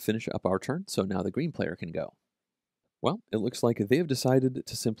that is going to finish up our turn, so now the green player can go. Well, it looks like they have decided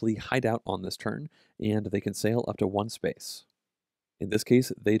to simply hide out on this turn, and they can sail up to 1 space. In this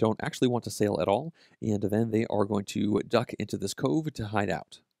case, they don't actually want to sail at all, and then they are going to duck into this cove to hide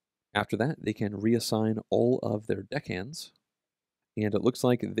out. After that, they can reassign all of their deckhands, and it looks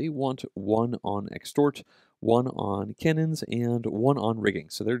like they want 1 on extort, 1 on cannons, and 1 on rigging,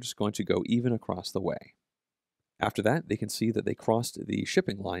 so they're just going to go even across the way. After that, they can see that they crossed the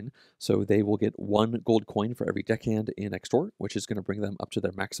shipping line, so they will get 1 gold coin for every deckhand in extort, which is going to bring them up to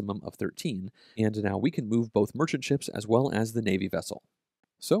their maximum of 13, and now we can move both merchant ships as well as the navy vessel.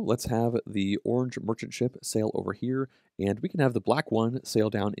 So let's have the orange merchant ship sail over here, and we can have the black one sail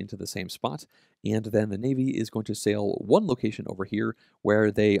down into the same spot, and then the navy is going to sail one location over here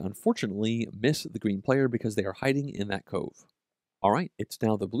where they unfortunately miss the green player because they are hiding in that cove. All right, it's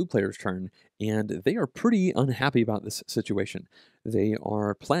now the blue player's turn, and they are pretty unhappy about this situation. They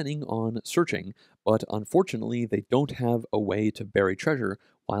are planning on searching, but unfortunately, they don't have a way to bury treasure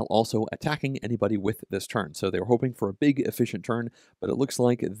while also attacking anybody with this turn. So they're hoping for a big, efficient turn, but it looks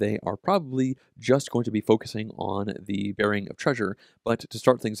like they are probably just going to be focusing on the burying of treasure. But to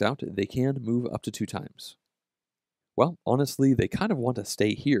start things out, they can move up to 2 times. Well, honestly, they kind of want to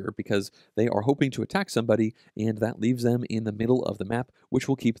stay here because they are hoping to attack somebody, and that leaves them in the middle of the map, which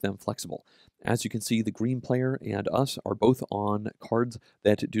will keep them flexible. As you can see, the green player and us are both on cards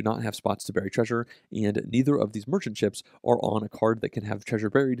that do not have spots to bury treasure, and neither of these merchant ships are on a card that can have treasure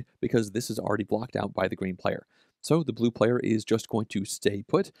buried because this is already blocked out by the green player. So the blue player is just going to stay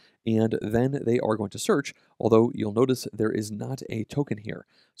put, and then they are going to search, although you'll notice there is not a token here.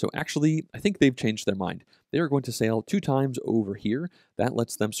 So actually, I think they've changed their mind. They are going to sail 2 times over here. That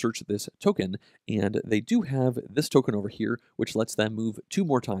lets them search this token, and they do have this token over here, which lets them move 2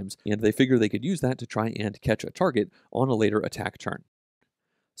 more times, and they figure they could use that to try and catch a target on a later attack turn.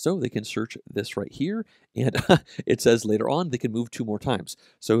 So they can search this right here, and it says later on they can move 2 more times.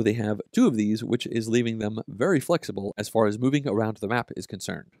 So they have 2 of these, which is leaving them very flexible as far as moving around the map is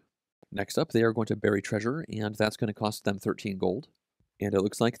concerned. Next up, they are going to bury treasure, and that's going to cost them 13 gold. And it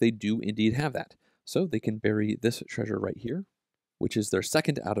looks like they do indeed have that. So they can bury this treasure right here, which is their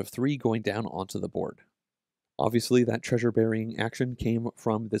second out of 3 going down onto the board. Obviously, that treasure burying action came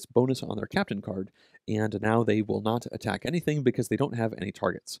from this bonus on their captain card, and now they will not attack anything because they don't have any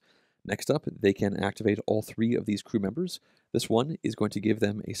targets. Next up, they can activate all 3 of these crew members. This one is going to give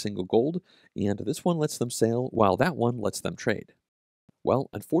them a single gold, and this one lets them sail, while that one lets them trade. Well,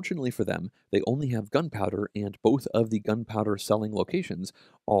 unfortunately for them, they only have gunpowder, and both of the gunpowder selling locations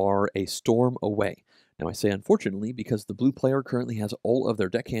are a storm away. Now, I say unfortunately because the blue player currently has all of their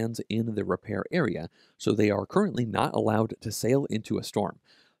deckhands in the repair area, so they are currently not allowed to sail into a storm.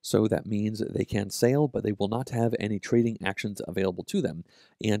 So that means they can sail, but they will not have any trading actions available to them,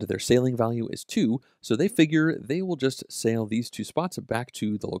 and their sailing value is 2, so they figure they will just sail these 2 spots back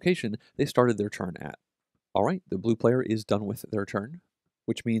to the location they started their turn at. All right, the blue player is done with their turn,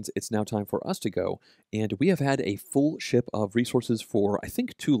 which means it's now time for us to go, and we have had a full ship of resources for, I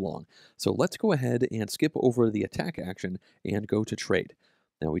think, too long. So let's go ahead and skip over the attack action and go to trade.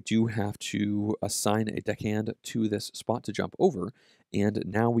 Now we do have to assign a deckhand to this spot to jump over, and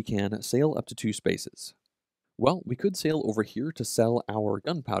now we can sail up to 2 spaces. Well, we could sail over here to sell our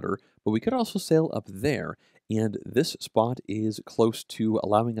gunpowder, but we could also sail up there, and this spot is close to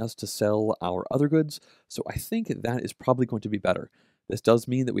allowing us to sell our other goods, so I think that is probably going to be better. This does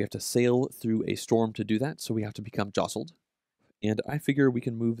mean that we have to sail through a storm to do that, so we have to become jostled, and I figure we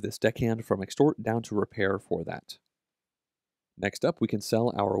can move this deckhand from extort down to repair for that. Next up, we can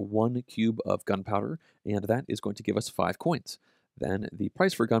sell our 1 cube of gunpowder, and that is going to give us 5 coins. Then the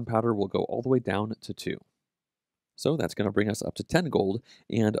price for gunpowder will go all the way down to 2. So that's going to bring us up to 10 gold,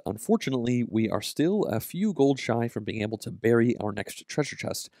 and unfortunately, we are still a few gold shy from being able to bury our next treasure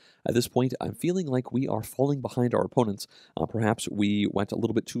chest. At this point, I'm feeling like we are falling behind our opponents. Perhaps we went a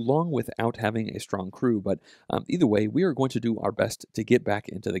little bit too long without having a strong crew, but either way, we are going to do our best to get back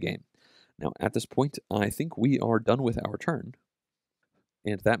into the game. Now, at this point, I think we are done with our turn,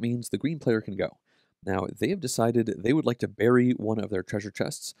 and that means the green player can go. Now, they have decided they would like to bury one of their treasure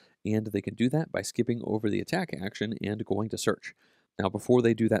chests, and they can do that by skipping over the attack action and going to search. Now, before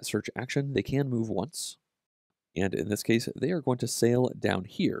they do that search action, they can move once, and in this case, they are going to sail down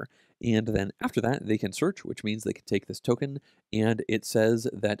here, and then after that, they can search, which means they can take this token, and it says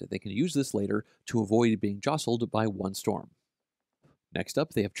that they can use this later to avoid being jostled by one storm. Next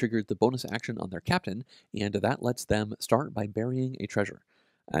up, they have triggered the bonus action on their captain, and that lets them start by burying a treasure.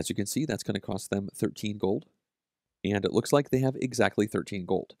 As you can see, that's going to cost them 13 gold, and it looks like they have exactly 13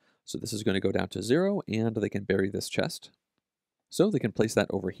 gold. So this is going to go down to 0, and they can bury this chest. So they can place that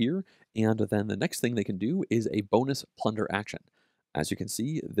over here, and then the next thing they can do is a bonus plunder action. As you can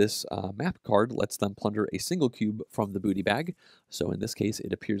see, this map card lets them plunder a single cube from the booty bag. So in this case,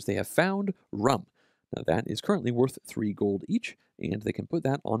 it appears they have found rum. Now that is currently worth 3 gold each, and they can put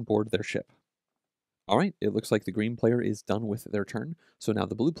that on board their ship. All right, it looks like the green player is done with their turn, so now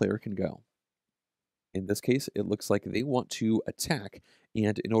the blue player can go. In this case, it looks like they want to attack,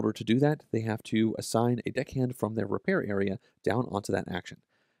 and in order to do that, they have to assign a deckhand from their repair area down onto that action.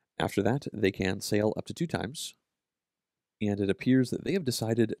 After that, they can sail up to 2 times, and it appears that they have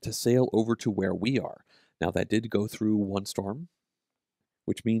decided to sail over to where we are. Now, that did go through one storm,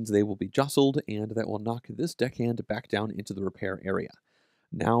 which means they will be jostled, and that will knock this deckhand back down into the repair area.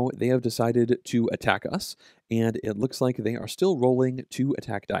 Now they have decided to attack us, and it looks like they are still rolling 2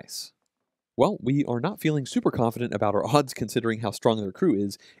 attack dice. Well, we are not feeling super confident about our odds considering how strong their crew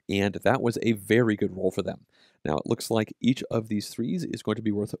is, and that was a very good roll for them. Now it looks like each of these threes is going to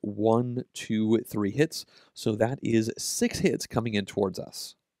be worth 1, 2, 3 hits, so that is 6 hits coming in towards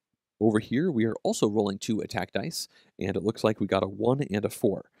us. Over here, we are also rolling 2 attack dice, and it looks like we got a 1 and a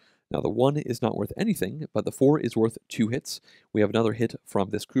 4. Now, the 1 is not worth anything, but the 4 is worth 2 hits. We have another hit from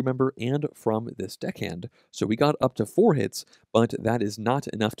this crew member and from this deckhand, so we got up to 4 hits, but that is not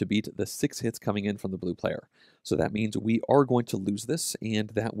enough to beat the 6 hits coming in from the blue player. So that means we are going to lose this, and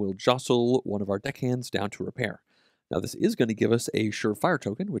that will jostle one of our deckhands down to repair. Now, this is going to give us a surefire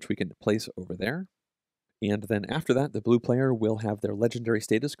token, which we can place over there. And then after that, the blue player will have their legendary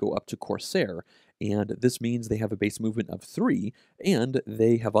status go up to Corsair, and this means they have a base movement of 3, and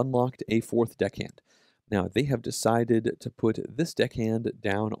they have unlocked a 4th deckhand. Now, they have decided to put this deckhand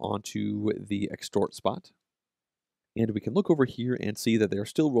down onto the extort spot. And we can look over here and see that they're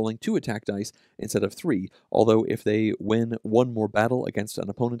still rolling 2 attack dice instead of 3, although if they win one more battle against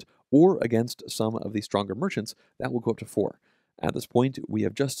an opponent or against some of the stronger merchants, that will go up to 4. At this point, we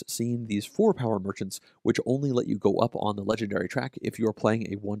have just seen these 4 power merchants, which only let you go up on the legendary track if you are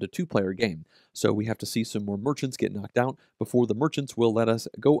playing a 1 to 2 player game. So we have to see some more merchants get knocked out before the merchants will let us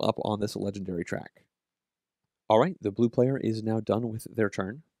go up on this legendary track. Alright, the blue player is now done with their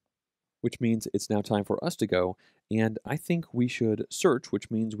turn, which means it's now time for us to go, and I think we should search, which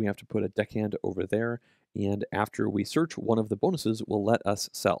means we have to put a deckhand over there, and after we search, one of the bonuses will let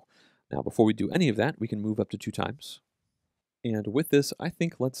us sell. Now, before we do any of that, we can move up to 2 times. And with this, I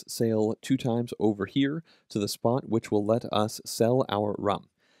think let's sail 2 times over here to the spot which will let us sell our rum.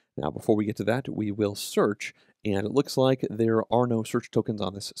 Now, before we get to that, we will search, and it looks like there are no search tokens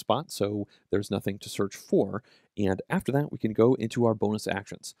on this spot, so there's nothing to search for. And after that, we can go into our bonus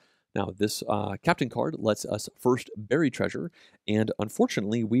actions. Now, this captain card lets us first bury treasure, and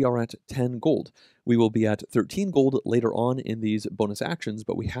unfortunately, we are at 10 gold. We will be at 13 gold later on in these bonus actions,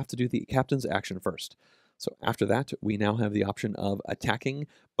 but we have to do the captain's action first. So after that, we now have the option of attacking,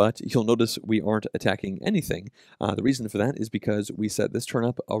 but you'll notice we aren't attacking anything. The reason for that is because we set this turn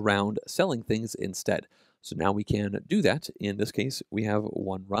up around selling things instead. So now we can do that. In this case, we have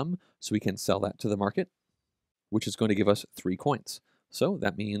 1 rum, so we can sell that to the market, which is going to give us 3 coins. So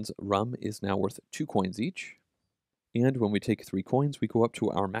that means rum is now worth 2 coins each. And when we take 3 coins, we go up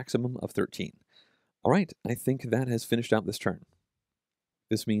to our maximum of 13. All right, I think that has finished out this turn.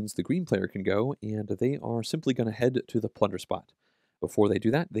 This means the green player can go, and they are simply going to head to the plunder spot. Before they do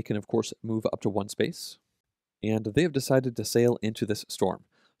that, they can of course move up to 1 space, and they have decided to sail into this storm.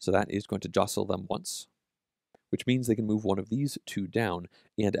 So that is going to jostle them once, which means they can move one of these 2 down,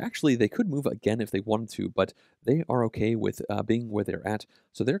 and actually they could move again if they wanted to, but they are okay with being where they're at,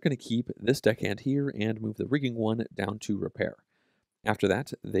 so they're going to keep this deckhand here and move the rigging one down to repair. After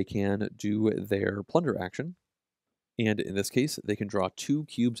that, they can do their plunder action, and in this case, they can draw 2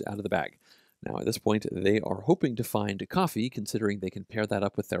 cubes out of the bag. Now, at this point, they are hoping to find coffee, considering they can pair that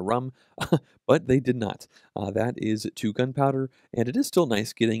up with their rum, but they did not. That is 2 gunpowder, and it is still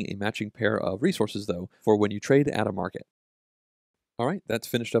nice getting a matching pair of resources, though, for when you trade at a market. All right, that's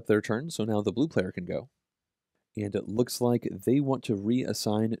finished up their turn, so now the blue player can go. And it looks like they want to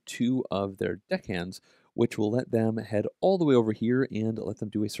reassign 2 of their deckhands, which will let them head all the way over here and let them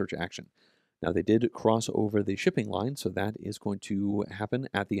do a search action. Now, they did cross over the shipping line, so that is going to happen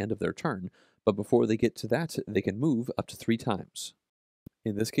at the end of their turn. But before they get to that, they can move up to 3 times.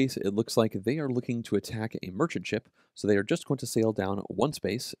 In this case, it looks like they are looking to attack a merchant ship, so they are just going to sail down 1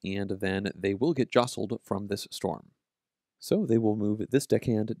 space, and then they will get jostled from this storm. So they will move this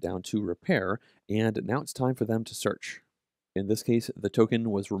deckhand down to repair, and now it's time for them to search. In this case, the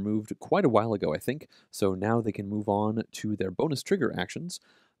token was removed quite a while ago, I think, so now they can move on to their bonus trigger actions.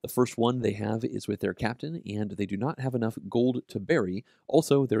 The first one they have is with their captain, and they do not have enough gold to bury.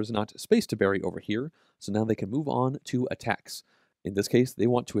 Also, there is not space to bury over here, so now they can move on to attacks. In this case, they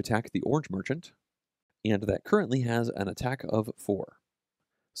want to attack the orange merchant, and that currently has an attack of 4.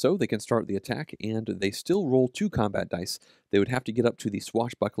 So they can start the attack, and they still roll 2 combat dice. They would have to get up to the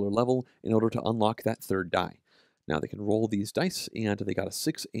swashbuckler level in order to unlock that 3rd die. Now they can roll these dice, and they got a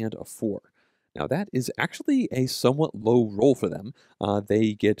 6 and a 4. Now that is actually a somewhat low roll for them.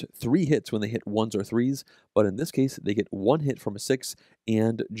 They get 3 hits when they hit 1s or 3s, but in this case they get 1 hit from a 6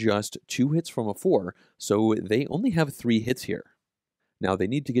 and just 2 hits from a 4, so they only have 3 hits here. Now, they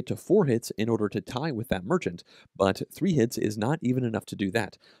need to get to 4 hits in order to tie with that merchant, but 3 hits is not even enough to do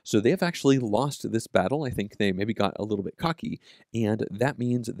that. So they have actually lost this battle. I think they maybe got a little bit cocky, and that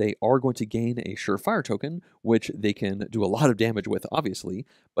means they are going to gain a surefire token, which they can do a lot of damage with, obviously,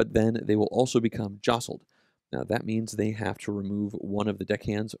 but then they will also become jostled. Now, that means they have to remove one of the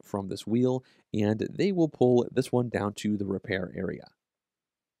deckhands from this wheel, and they will pull this one down to the repair area.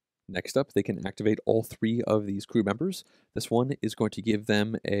 Next up, they can activate all 3 of these crew members. This one is going to give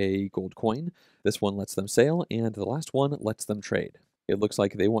them a gold coin. This one lets them sail, and the last one lets them trade. It looks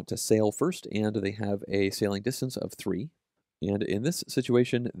like they want to sail first, and they have a sailing distance of 3. And in this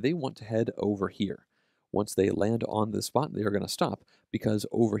situation, they want to head over here. Once they land on the spot, they are going to stop, because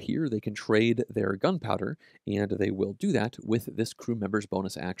over here they can trade their gunpowder, and they will do that with this crew member's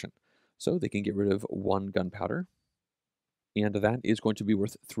bonus action. So they can get rid of 1 gunpowder, and that is going to be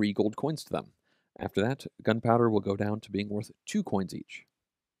worth 3 gold coins to them. After that, gunpowder will go down to being worth 2 coins each.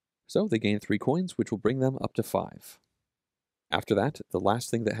 So they gain 3 coins, which will bring them up to 5. After that, the last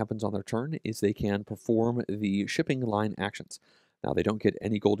thing that happens on their turn is they can perform the shipping line actions. Now, they don't get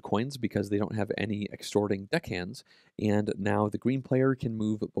any gold coins because they don't have any extorting deckhands, and now the green player can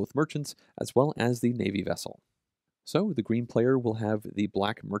move both merchants as well as the navy vessel. So the green player will have the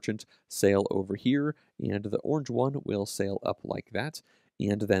black merchant sail over here, and the orange one will sail up like that.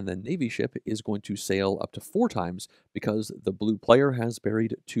 And then the navy ship is going to sail up to 4 times because the blue player has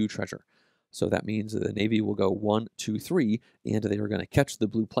buried 2 treasure. So that means the navy will go 1, 2, 3, and they are going to catch the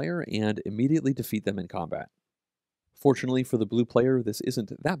blue player and immediately defeat them in combat. Fortunately for the blue player, this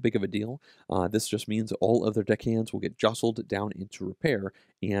isn't that big of a deal. This just means all of their deckhands will get jostled down into repair,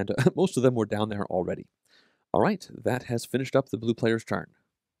 and most of them were down there already. All right, that has finished up the blue player's turn.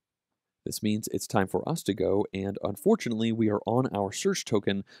 This means it's time for us to go, and unfortunately, we are on our search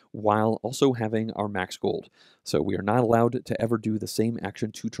token while also having our max gold. So we are not allowed to ever do the same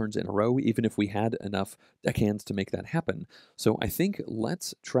action 2 turns in a row, even if we had enough deckhands to make that happen. So I think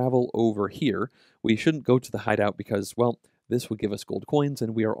let's travel over here. We shouldn't go to the hideout because, well, this will give us gold coins,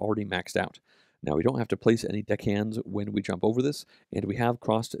 and we are already maxed out. Now, we don't have to place any deckhands when we jump over this, and we have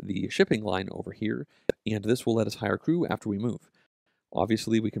crossed the shipping line over here, and this will let us hire crew after we move.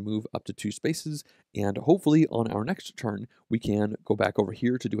 Obviously, we can move up to 2 spaces, and hopefully on our next turn, we can go back over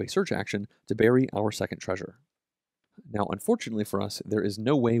here to do a search action to bury our 2nd treasure. Now, unfortunately for us, there is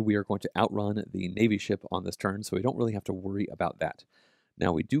no way we are going to outrun the navy ship on this turn, so we don't really have to worry about that.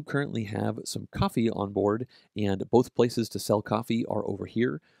 Now, we do currently have some coffee on board, and both places to sell coffee are over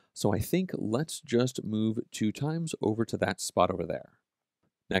here, so I think let's just move 2 times over to that spot over there.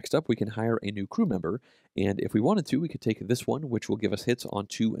 Next up, we can hire a new crew member, and if we wanted to, we could take this one, which will give us hits on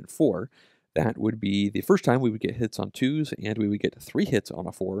 2 and 4. That would be the first time we would get hits on 2s, and we would get 3 hits on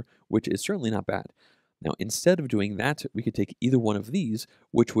a 4, which is certainly not bad. Now, instead of doing that, we could take either one of these,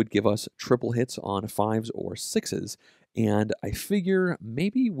 which would give us triple hits on 5s or 6s, and I figure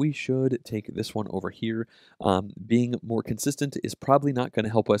maybe we should take this one over here. Being more consistent is probably not going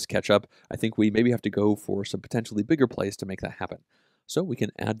to help us catch up. I think we maybe have to go for some potentially bigger plays to make that happen. So we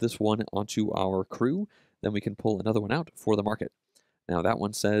can add this one onto our crew, then we can pull another one out for the market. Now that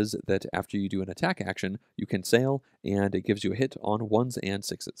one says that after you do an attack action, you can sail, and it gives you a hit on 1s and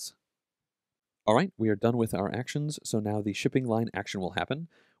 6s. All right, we are done with our actions, so now the shipping line action will happen.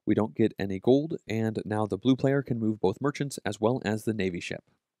 We don't get any gold, and now the blue player can move both merchants as well as the navy ship.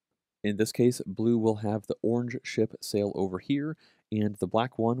 In this case, blue will have the orange ship sail over here, and the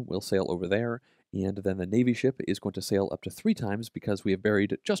black one will sail over there, and then the navy ship is going to sail up to 3 times because we have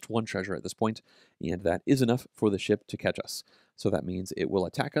buried just one treasure at this point, and that is enough for the ship to catch us. So that means it will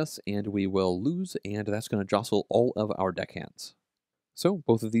attack us, and we will lose, and that's going to jostle all of our deckhands. So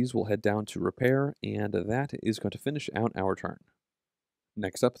both of these will head down to repair, and that is going to finish out our turn.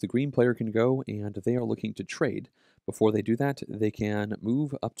 Next up, the green player can go, and they are looking to trade. Before they do that, they can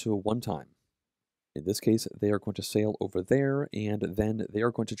move up to 1 time. In this case, they are going to sail over there, and then they are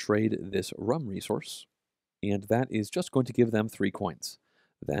going to trade this rum resource, and that is just going to give them 3 coins.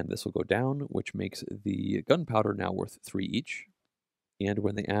 Then this will go down, which makes the gunpowder now worth 3 each, and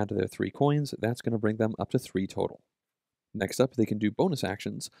when they add their 3 coins, that's going to bring them up to 3 total. Next up, they can do bonus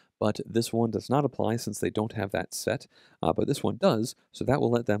actions, but this one does not apply since they don't have that set, but this one does, so that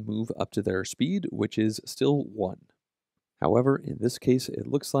will let them move up to their speed, which is still 1. However, in this case, it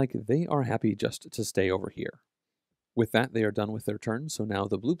looks like they are happy just to stay over here. With that, they are done with their turn, so now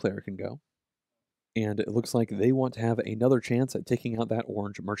the blue player can go. And it looks like they want to have another chance at taking out that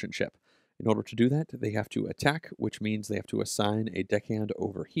orange merchant ship. In order to do that, they have to attack, which means they have to assign a deckhand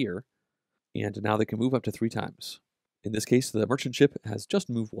over here, and now they can move up to 3 times. In this case, the merchant ship has just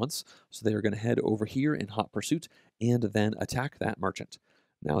moved once, so they are going to head over here in hot pursuit and then attack that merchant.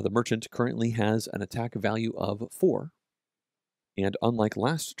 Now, the merchant currently has an attack value of 4, and unlike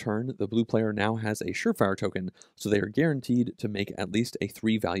last turn, the blue player now has a surefire token, so they are guaranteed to make at least a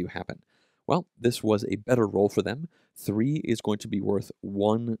 3 value happen. Well, this was a better roll for them. 3 is going to be worth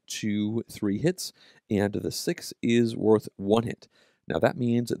 1, 2, 3 hits, and the 6 is worth 1 hit. Now that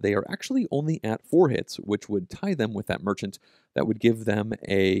means they are actually only at 4 hits, which would tie them with that merchant. That would give them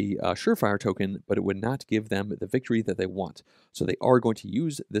a surefire token, but it would not give them the victory that they want. So they are going to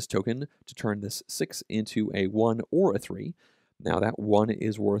use this token to turn this 6 into a 1 or a 3. Now that 1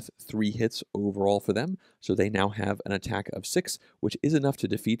 is worth 3 hits overall for them, so they now have an attack of 6, which is enough to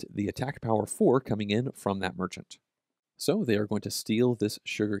defeat the attack power 4 coming in from that merchant. So they are going to steal this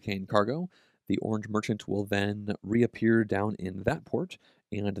sugarcane cargo. The orange merchant will then reappear down in that port,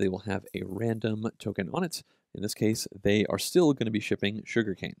 and they will have a random token on it. In this case, they are still going to be shipping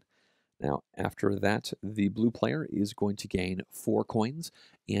sugarcane. Now, after that, the blue player is going to gain 4 coins,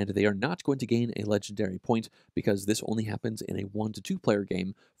 and they are not going to gain a legendary point because this only happens in a 1 to 2 player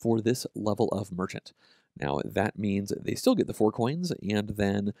game for this level of merchant. Now, that means they still get the 4 coins, and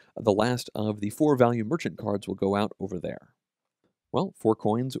then the last of the 4 value merchant cards will go out over there. Well, 4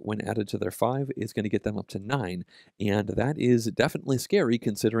 coins, when added to their 5, is going to get them up to 9, and that is definitely scary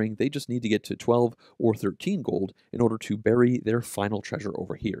considering they just need to get to 12 or 13 gold in order to bury their final treasure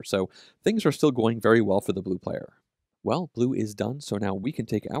over here. So things are still going very well for the blue player. Well, blue is done, so now we can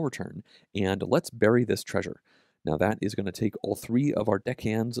take our turn, and let's bury this treasure. Now that is going to take all 3 of our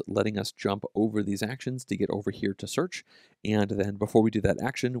deckhands, letting us jump over these actions to get over here to search, and then before we do that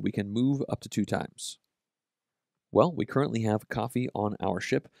action, we can move up to 2 times. Well, we currently have coffee on our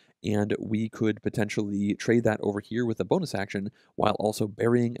ship, and we could potentially trade that over here with a bonus action while also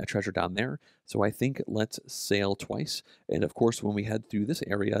burying a treasure down there. So I think let's sail twice. And of course, when we head through this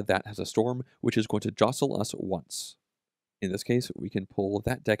area, that has a storm, which is going to jostle us once. In this case, we can pull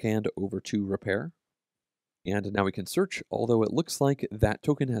that deckhand over to repair. And now we can search, although it looks like that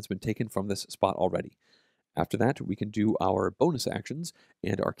token has been taken from this spot already. After that, we can do our bonus actions,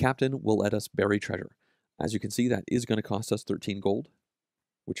 and our captain will let us bury treasure. As you can see, that is going to cost us 13 gold,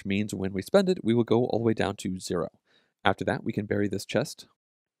 which means when we spend it, we will go all the way down to 0. After that, we can bury this chest,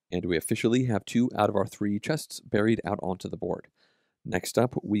 and we officially have 2 out of our 3 chests buried out onto the board. Next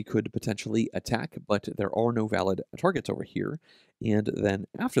up, we could potentially attack, but there are no valid targets over here. And then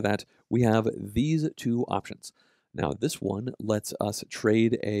after that, we have these 2 options. Now, this one lets us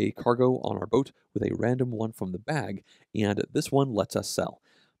trade a cargo on our boat with a random one from the bag, and this one lets us sell.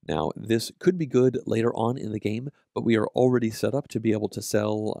 Now, this could be good later on in the game, but we are already set up to be able to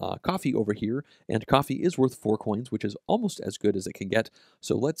sell coffee over here, and coffee is worth 4 coins, which is almost as good as it can get.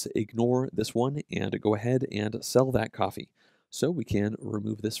 So let's ignore this one and go ahead and sell that coffee. So we can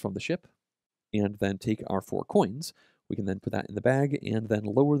remove this from the ship and then take our 4 coins. We can then put that in the bag and then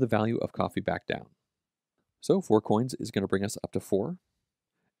lower the value of coffee back down. So 4 coins is going to bring us up to 4.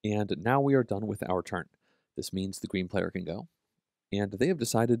 And now we are done with our turn. This means the green player can go. And they have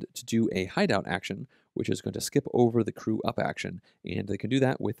decided to do a hideout action, which is going to skip over the crew up action, and they can do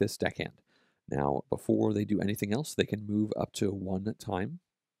that with this deckhand. Now, before they do anything else, they can move up to 1 time.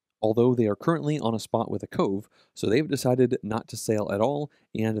 although they are currently on a spot with a cove, so they've decided not to sail at all,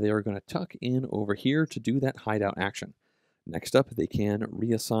 and they are going to tuck in over here to do that hideout action. Next up, they can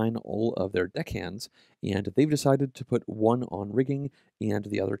reassign all of their deckhands, and they've decided to put one on rigging, and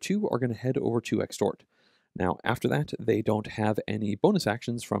the other two are going to head over to extort. Now, after that, they don't have any bonus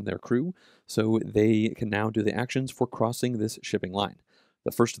actions from their crew, so they can now do the actions for crossing this shipping line.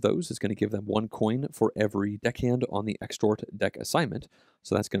 The first of those is going to give them 1 coin for every deckhand on the extort deck assignment,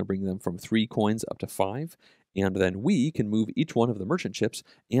 so that's going to bring them from 3 coins up to 5, and then we can move each one of the merchant ships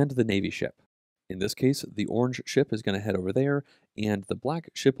and the navy ship. In this case, the orange ship is going to head over there, and the black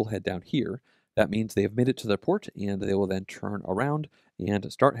ship will head down here. That means they have made it to their port, and they will then turn around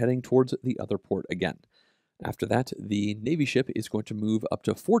and start heading towards the other port again. After that, the navy ship is going to move up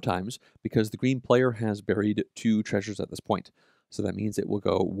to 4 times because the green player has buried 2 treasures at this point. So that means it will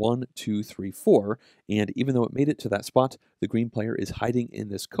go 1, 2, 3, 4, and even though it made it to that spot, the green player is hiding in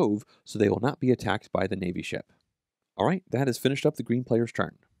this cove, so they will not be attacked by the navy ship. Alright, that has finished up the green player's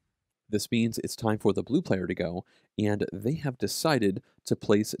turn. This means it's time for the blue player to go, and they have decided to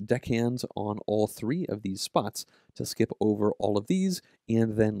place deckhands on all 3 of these spots to skip over all of these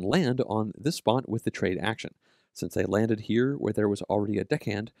and then land on this spot with the trade action. Since they landed here where there was already a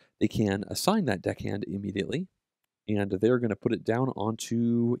deckhand, they can assign that deckhand immediately, and they're going to put it down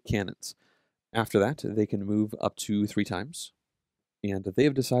onto cannons. After that, they can move up to 3 times, and they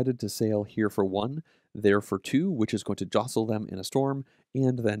have decided to sail here for 1, there for 2, which is going to jostle them in a storm,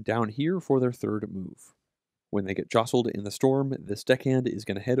 and then down here for their 3rd move. When they get jostled in the storm, this deckhand is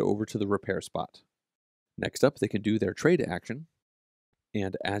going to head over to the repair spot. Next up, they can do their trade action,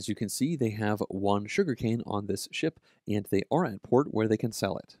 and as you can see, they have 1 sugarcane on this ship, and they are at port where they can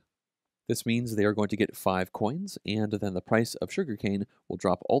sell it. This means they are going to get 5 coins, and then the price of sugarcane will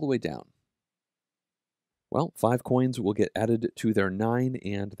drop all the way down. Well, 5 coins will get added to their 9,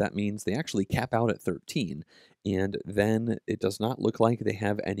 and that means they actually cap out at 13, and then it does not look like they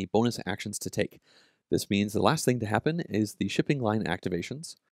have any bonus actions to take. This means the last thing to happen is the shipping line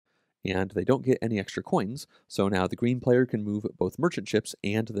activations, and they don't get any extra coins, so now the green player can move both merchant ships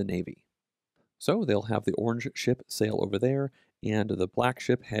and the navy. So they'll have the orange ship sail over there, and the black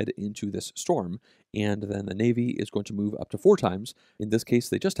ship head into this storm, and then the navy is going to move up to 4 times. In this case,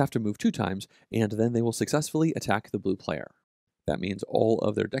 they just have to move 2 times, and then they will successfully attack the blue player. That means all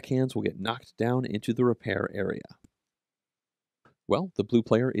of their deckhands will get knocked down into the repair area. Well, the blue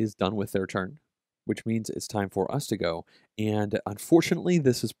player is done with their turn, which means it's time for us to go, and unfortunately,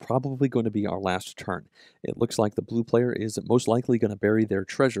 this is probably going to be our last turn. It looks like the blue player is most likely going to bury their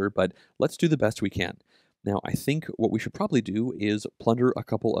treasure, but let's do the best we can. Now, I think what we should probably do is plunder a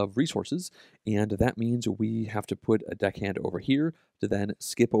couple of resources, and that means we have to put a deckhand over here to then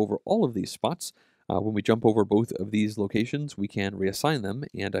skip over all of these spots. When we jump over both of these locations, we can reassign them,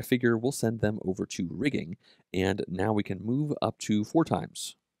 and I figure we'll send them over to rigging, and now we can move up to 4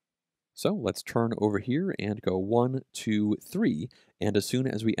 times. So let's turn over here and go 1, 2, 3, and as soon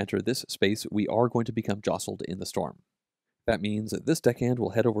as we enter this space, we are going to become jostled in the storm. That means that this deckhand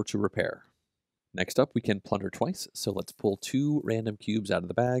will head over to repair. Next up, we can plunder twice, so let's pull 2 random cubes out of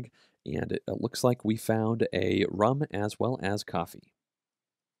the bag, and it looks like we found a rum as well as coffee.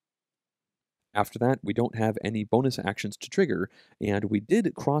 After that, we don't have any bonus actions to trigger, and we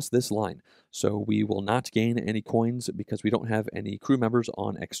did cross this line, so we will not gain any coins because we don't have any crew members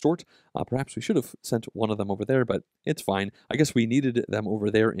on extort. Perhaps we should have sent one of them over there, but it's fine. I guess we needed them over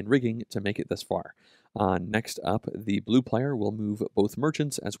there in rigging to make it this far. Next up, the blue player will move both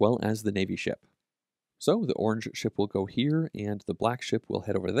merchants as well as the navy ship. So the orange ship will go here, and the black ship will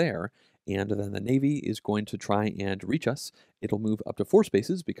head over there, and then the navy is going to try and reach us. It'll move up to 4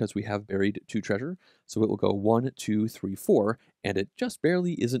 spaces because we have buried 2 treasure, so it will go 1, 2, 3, 4, and it just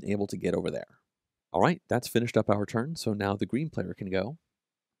barely isn't able to get over there. Alright, that's finished up our turn, so now the green player can go,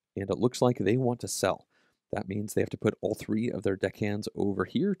 and it looks like they want to sell. That means they have to put all 3 of their deckhands over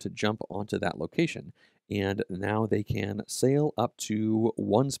here to jump onto that location, and now they can sail up to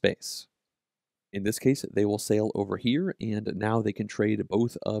 1 space. In this case, they will sail over here, and now they can trade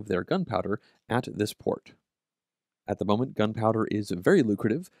both of their gunpowder at this port. At the moment, gunpowder is very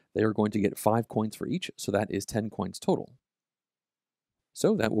lucrative. They are going to get 5 coins for each, so that is 10 coins total.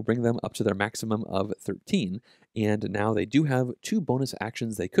 So that will bring them up to their maximum of 13, and now they do have 2 bonus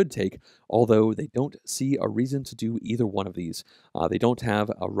actions they could take, although they don't see a reason to do either one of these. They don't have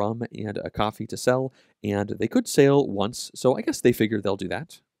a rum and a coffee to sell, and they could sail once, so I guess they figure they'll do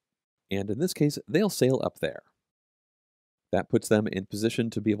that. And in this case, they'll sail up there. That puts them in position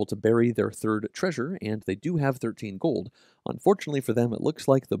to be able to bury their 3rd treasure, and they do have 13 gold. Unfortunately for them, it looks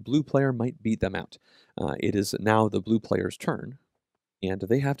like the blue player might beat them out. It is now the blue player's turn. and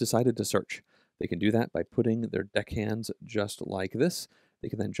they have decided to search. They can do that by putting their deckhands just like this. They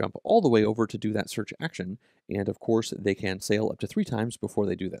can then jump all the way over to do that search action, and of course, they can sail up to 3 times before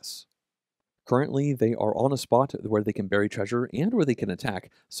they do this. Currently, they are on a spot where they can bury treasure and where they can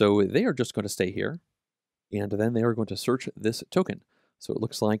attack, so they are just going to stay here, and then they are going to search this token. So it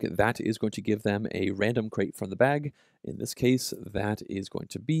looks like that is going to give them a random crate from the bag. In this case, that is going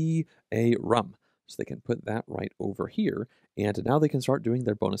to be a rum. So they can put that right over here, and now they can start doing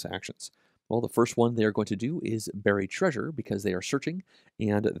their bonus actions. Well, the first one they are going to do is bury treasure because they are searching,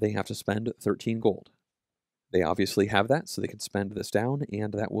 and they have to spend 13 gold. They obviously have that, so they can spend this down,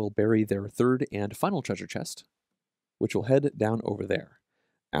 and that will bury their third and final treasure chest, which will head down over there.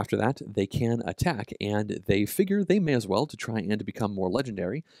 After that, they can attack, and they figure they may as well to try and become more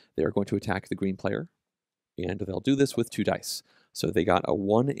legendary. They are going to attack the green player, and they'll do this with 2 dice. So they got a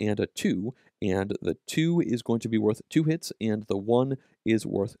 1 and a 2, and the 2 is going to be worth 2 hits, and the 1 is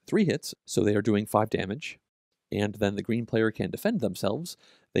worth 3 hits, so they are doing 5 damage. And then the green player can defend themselves.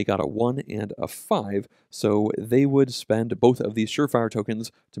 They got a 1 and a 5, so they would spend both of these surefire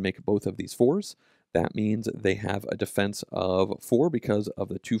tokens to make both of these 4s. That means they have a defense of 4 because of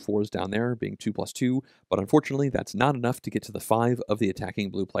the 2 4s down there being 2 plus 2, but unfortunately that's not enough to get to the 5 of the attacking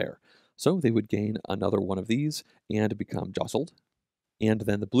blue player. So they would gain another one of these and become jostled. And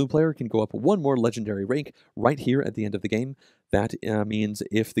then the blue player can go up 1 more legendary rank right here at the end of the game. That means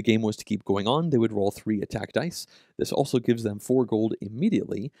if the game was to keep going on, they would roll 3 attack dice. This also gives them 4 gold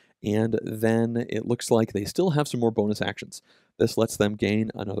immediately, and then it looks like they still have some more bonus actions. This lets them gain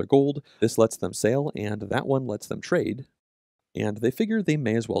another gold, this lets them sail, and that one lets them trade. And they figure they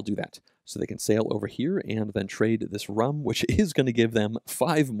may as well do that. So they can sail over here and then trade this rum, which is going to give them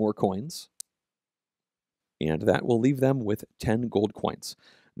 5 more coins. And that will leave them with 10 gold coins.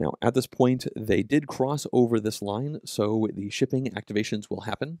 Now, at this point, they did cross over this line, so the shipping activations will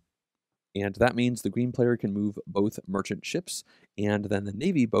happen. And that means the green player can move both merchant ships, and then the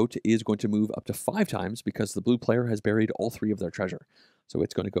navy boat is going to move up to 5 times because the blue player has buried all 3 of their treasure. So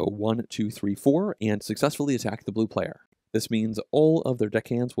it's going to go 1, 2, 3, 4, and successfully attack the blue player. This means all of their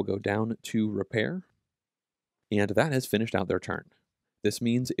deckhands will go down to repair, and that has finished out their turn. This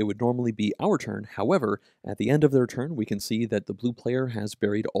means it would normally be our turn. However, at the end of their turn, we can see that the blue player has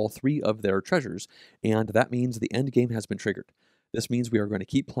buried all 3 of their treasures, and that means the end game has been triggered. This means we are going to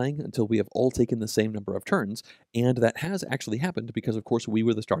keep playing until we have all taken the same number of turns, and that has actually happened because, of course, we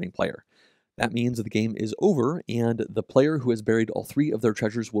were the starting player. That means the game is over, and the player who has buried all 3 of their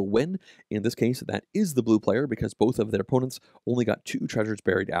treasures will win. In this case, that is the blue player because both of their opponents only got 2 treasures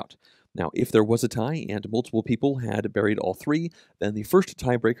buried out. Now, if there was a tie and multiple people had buried all 3, then the first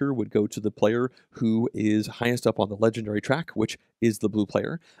tiebreaker would go to the player who is highest up on the legendary track, which is the blue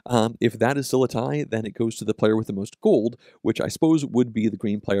player. If that is still a tie, then it goes to the player with the most gold, which I suppose would be the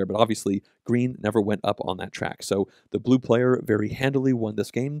green player, but obviously green never went up on that track. So the blue player very handily won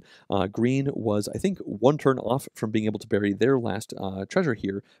this game. Green was, I think, 1 turn off from being able to bury their last treasure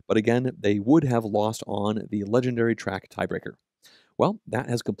here, but again, they would have lost on the legendary track tiebreaker. Well, that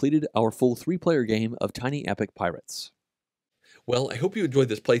has completed our full 3-player game of Tiny Epic Pirates. Well, I hope you enjoyed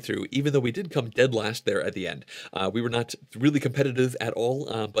this playthrough, even though we did come dead last there at the end. We were not really competitive at all,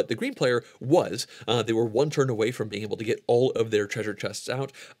 but the green player was. They were 1 turn away from being able to get all of their treasure chests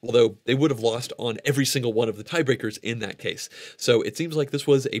out, although they would have lost on every single one of the tiebreakers in that case. So it seems like this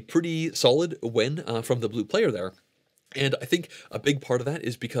was a pretty solid win from the blue player there. And I think a big part of that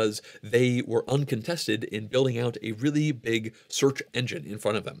is because they were uncontested in building out a really big search engine in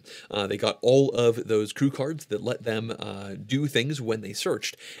front of them. They got all of those crew cards that let them do things when they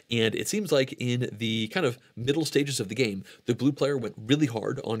searched. And it seems like in the kind of middle stages of the game, the blue player went really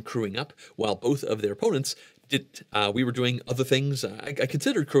hard on crewing up, while both of their opponents we were doing other things. I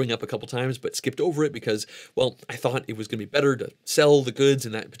considered crewing up a couple times, but skipped over it because, well, I thought it was going to be better to sell the goods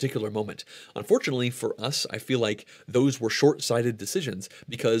in that particular moment. Unfortunately for us, I feel like those were short-sighted decisions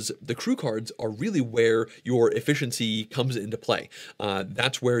because the crew cards are really where your efficiency comes into play.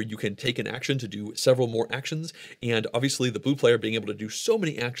 That's where you can take an action to do several more actions, and obviously the blue player being able to do so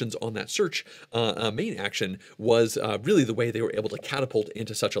many actions on that search main action was really the way they were able to catapult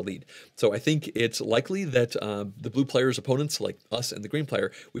into such a lead. So I think it's likely that the blue player's opponents, like us and the green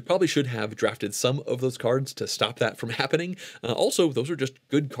player, we probably should have drafted some of those cards to stop that from happening. Also, those are just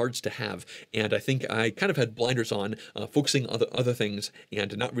good cards to have, and I think I kind of had blinders on, focusing on other things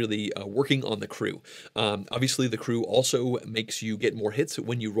and not really working on the crew. Obviously, the crew also makes you get more hits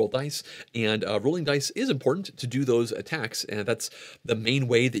when you roll dice, and rolling dice is important to do those attacks, and that's the main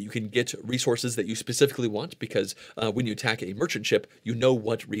way that you can get resources that you specifically want, because when you attack a merchant ship, you know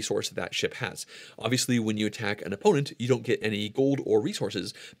what resource that ship has. Obviously, when you attack an opponent, you don't get any gold or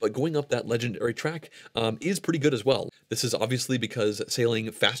resources, but going up that legendary track is pretty good as well. This is obviously because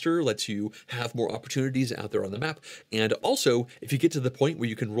sailing faster lets you have more opportunities out there on the map, and also, if you get to the point where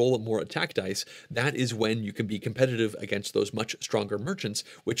you can roll more attack dice, that is when you can be competitive against those much stronger merchants,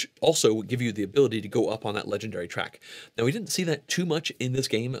 which also give you the ability to go up on that legendary track. Now, we didn't see that too much in this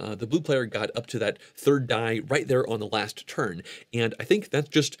game. The blue player got up to that third die right there on the last turn, and I think that's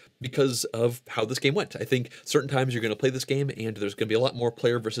just because of how this game went. I think certain times you're going to play this game and there's going to be a lot more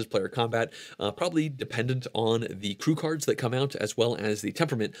player versus player combat, probably dependent on the crew cards that come out as well as the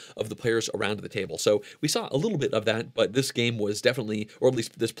temperament of the players around the table. So we saw a little bit of that, but this game was definitely, or at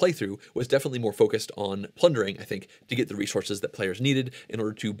least this playthrough, was definitely more focused on plundering, I think, to get the resources that players needed in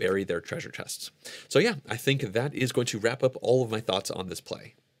order to bury their treasure chests. So yeah, I think that is going to wrap up all of my thoughts on this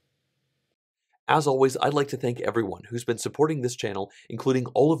play. As always, I'd like to thank everyone who's been supporting this channel, including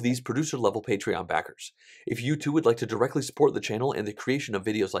all of these producer-level Patreon backers. If you too would like to directly support the channel and the creation of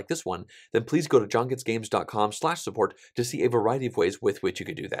videos like this one, then please go to JonGetsGames.com/support to see a variety of ways with which you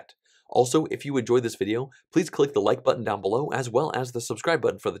could do that. Also, if you enjoyed this video, please click the like button down below as well as the subscribe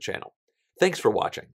button for the channel. Thanks for watching.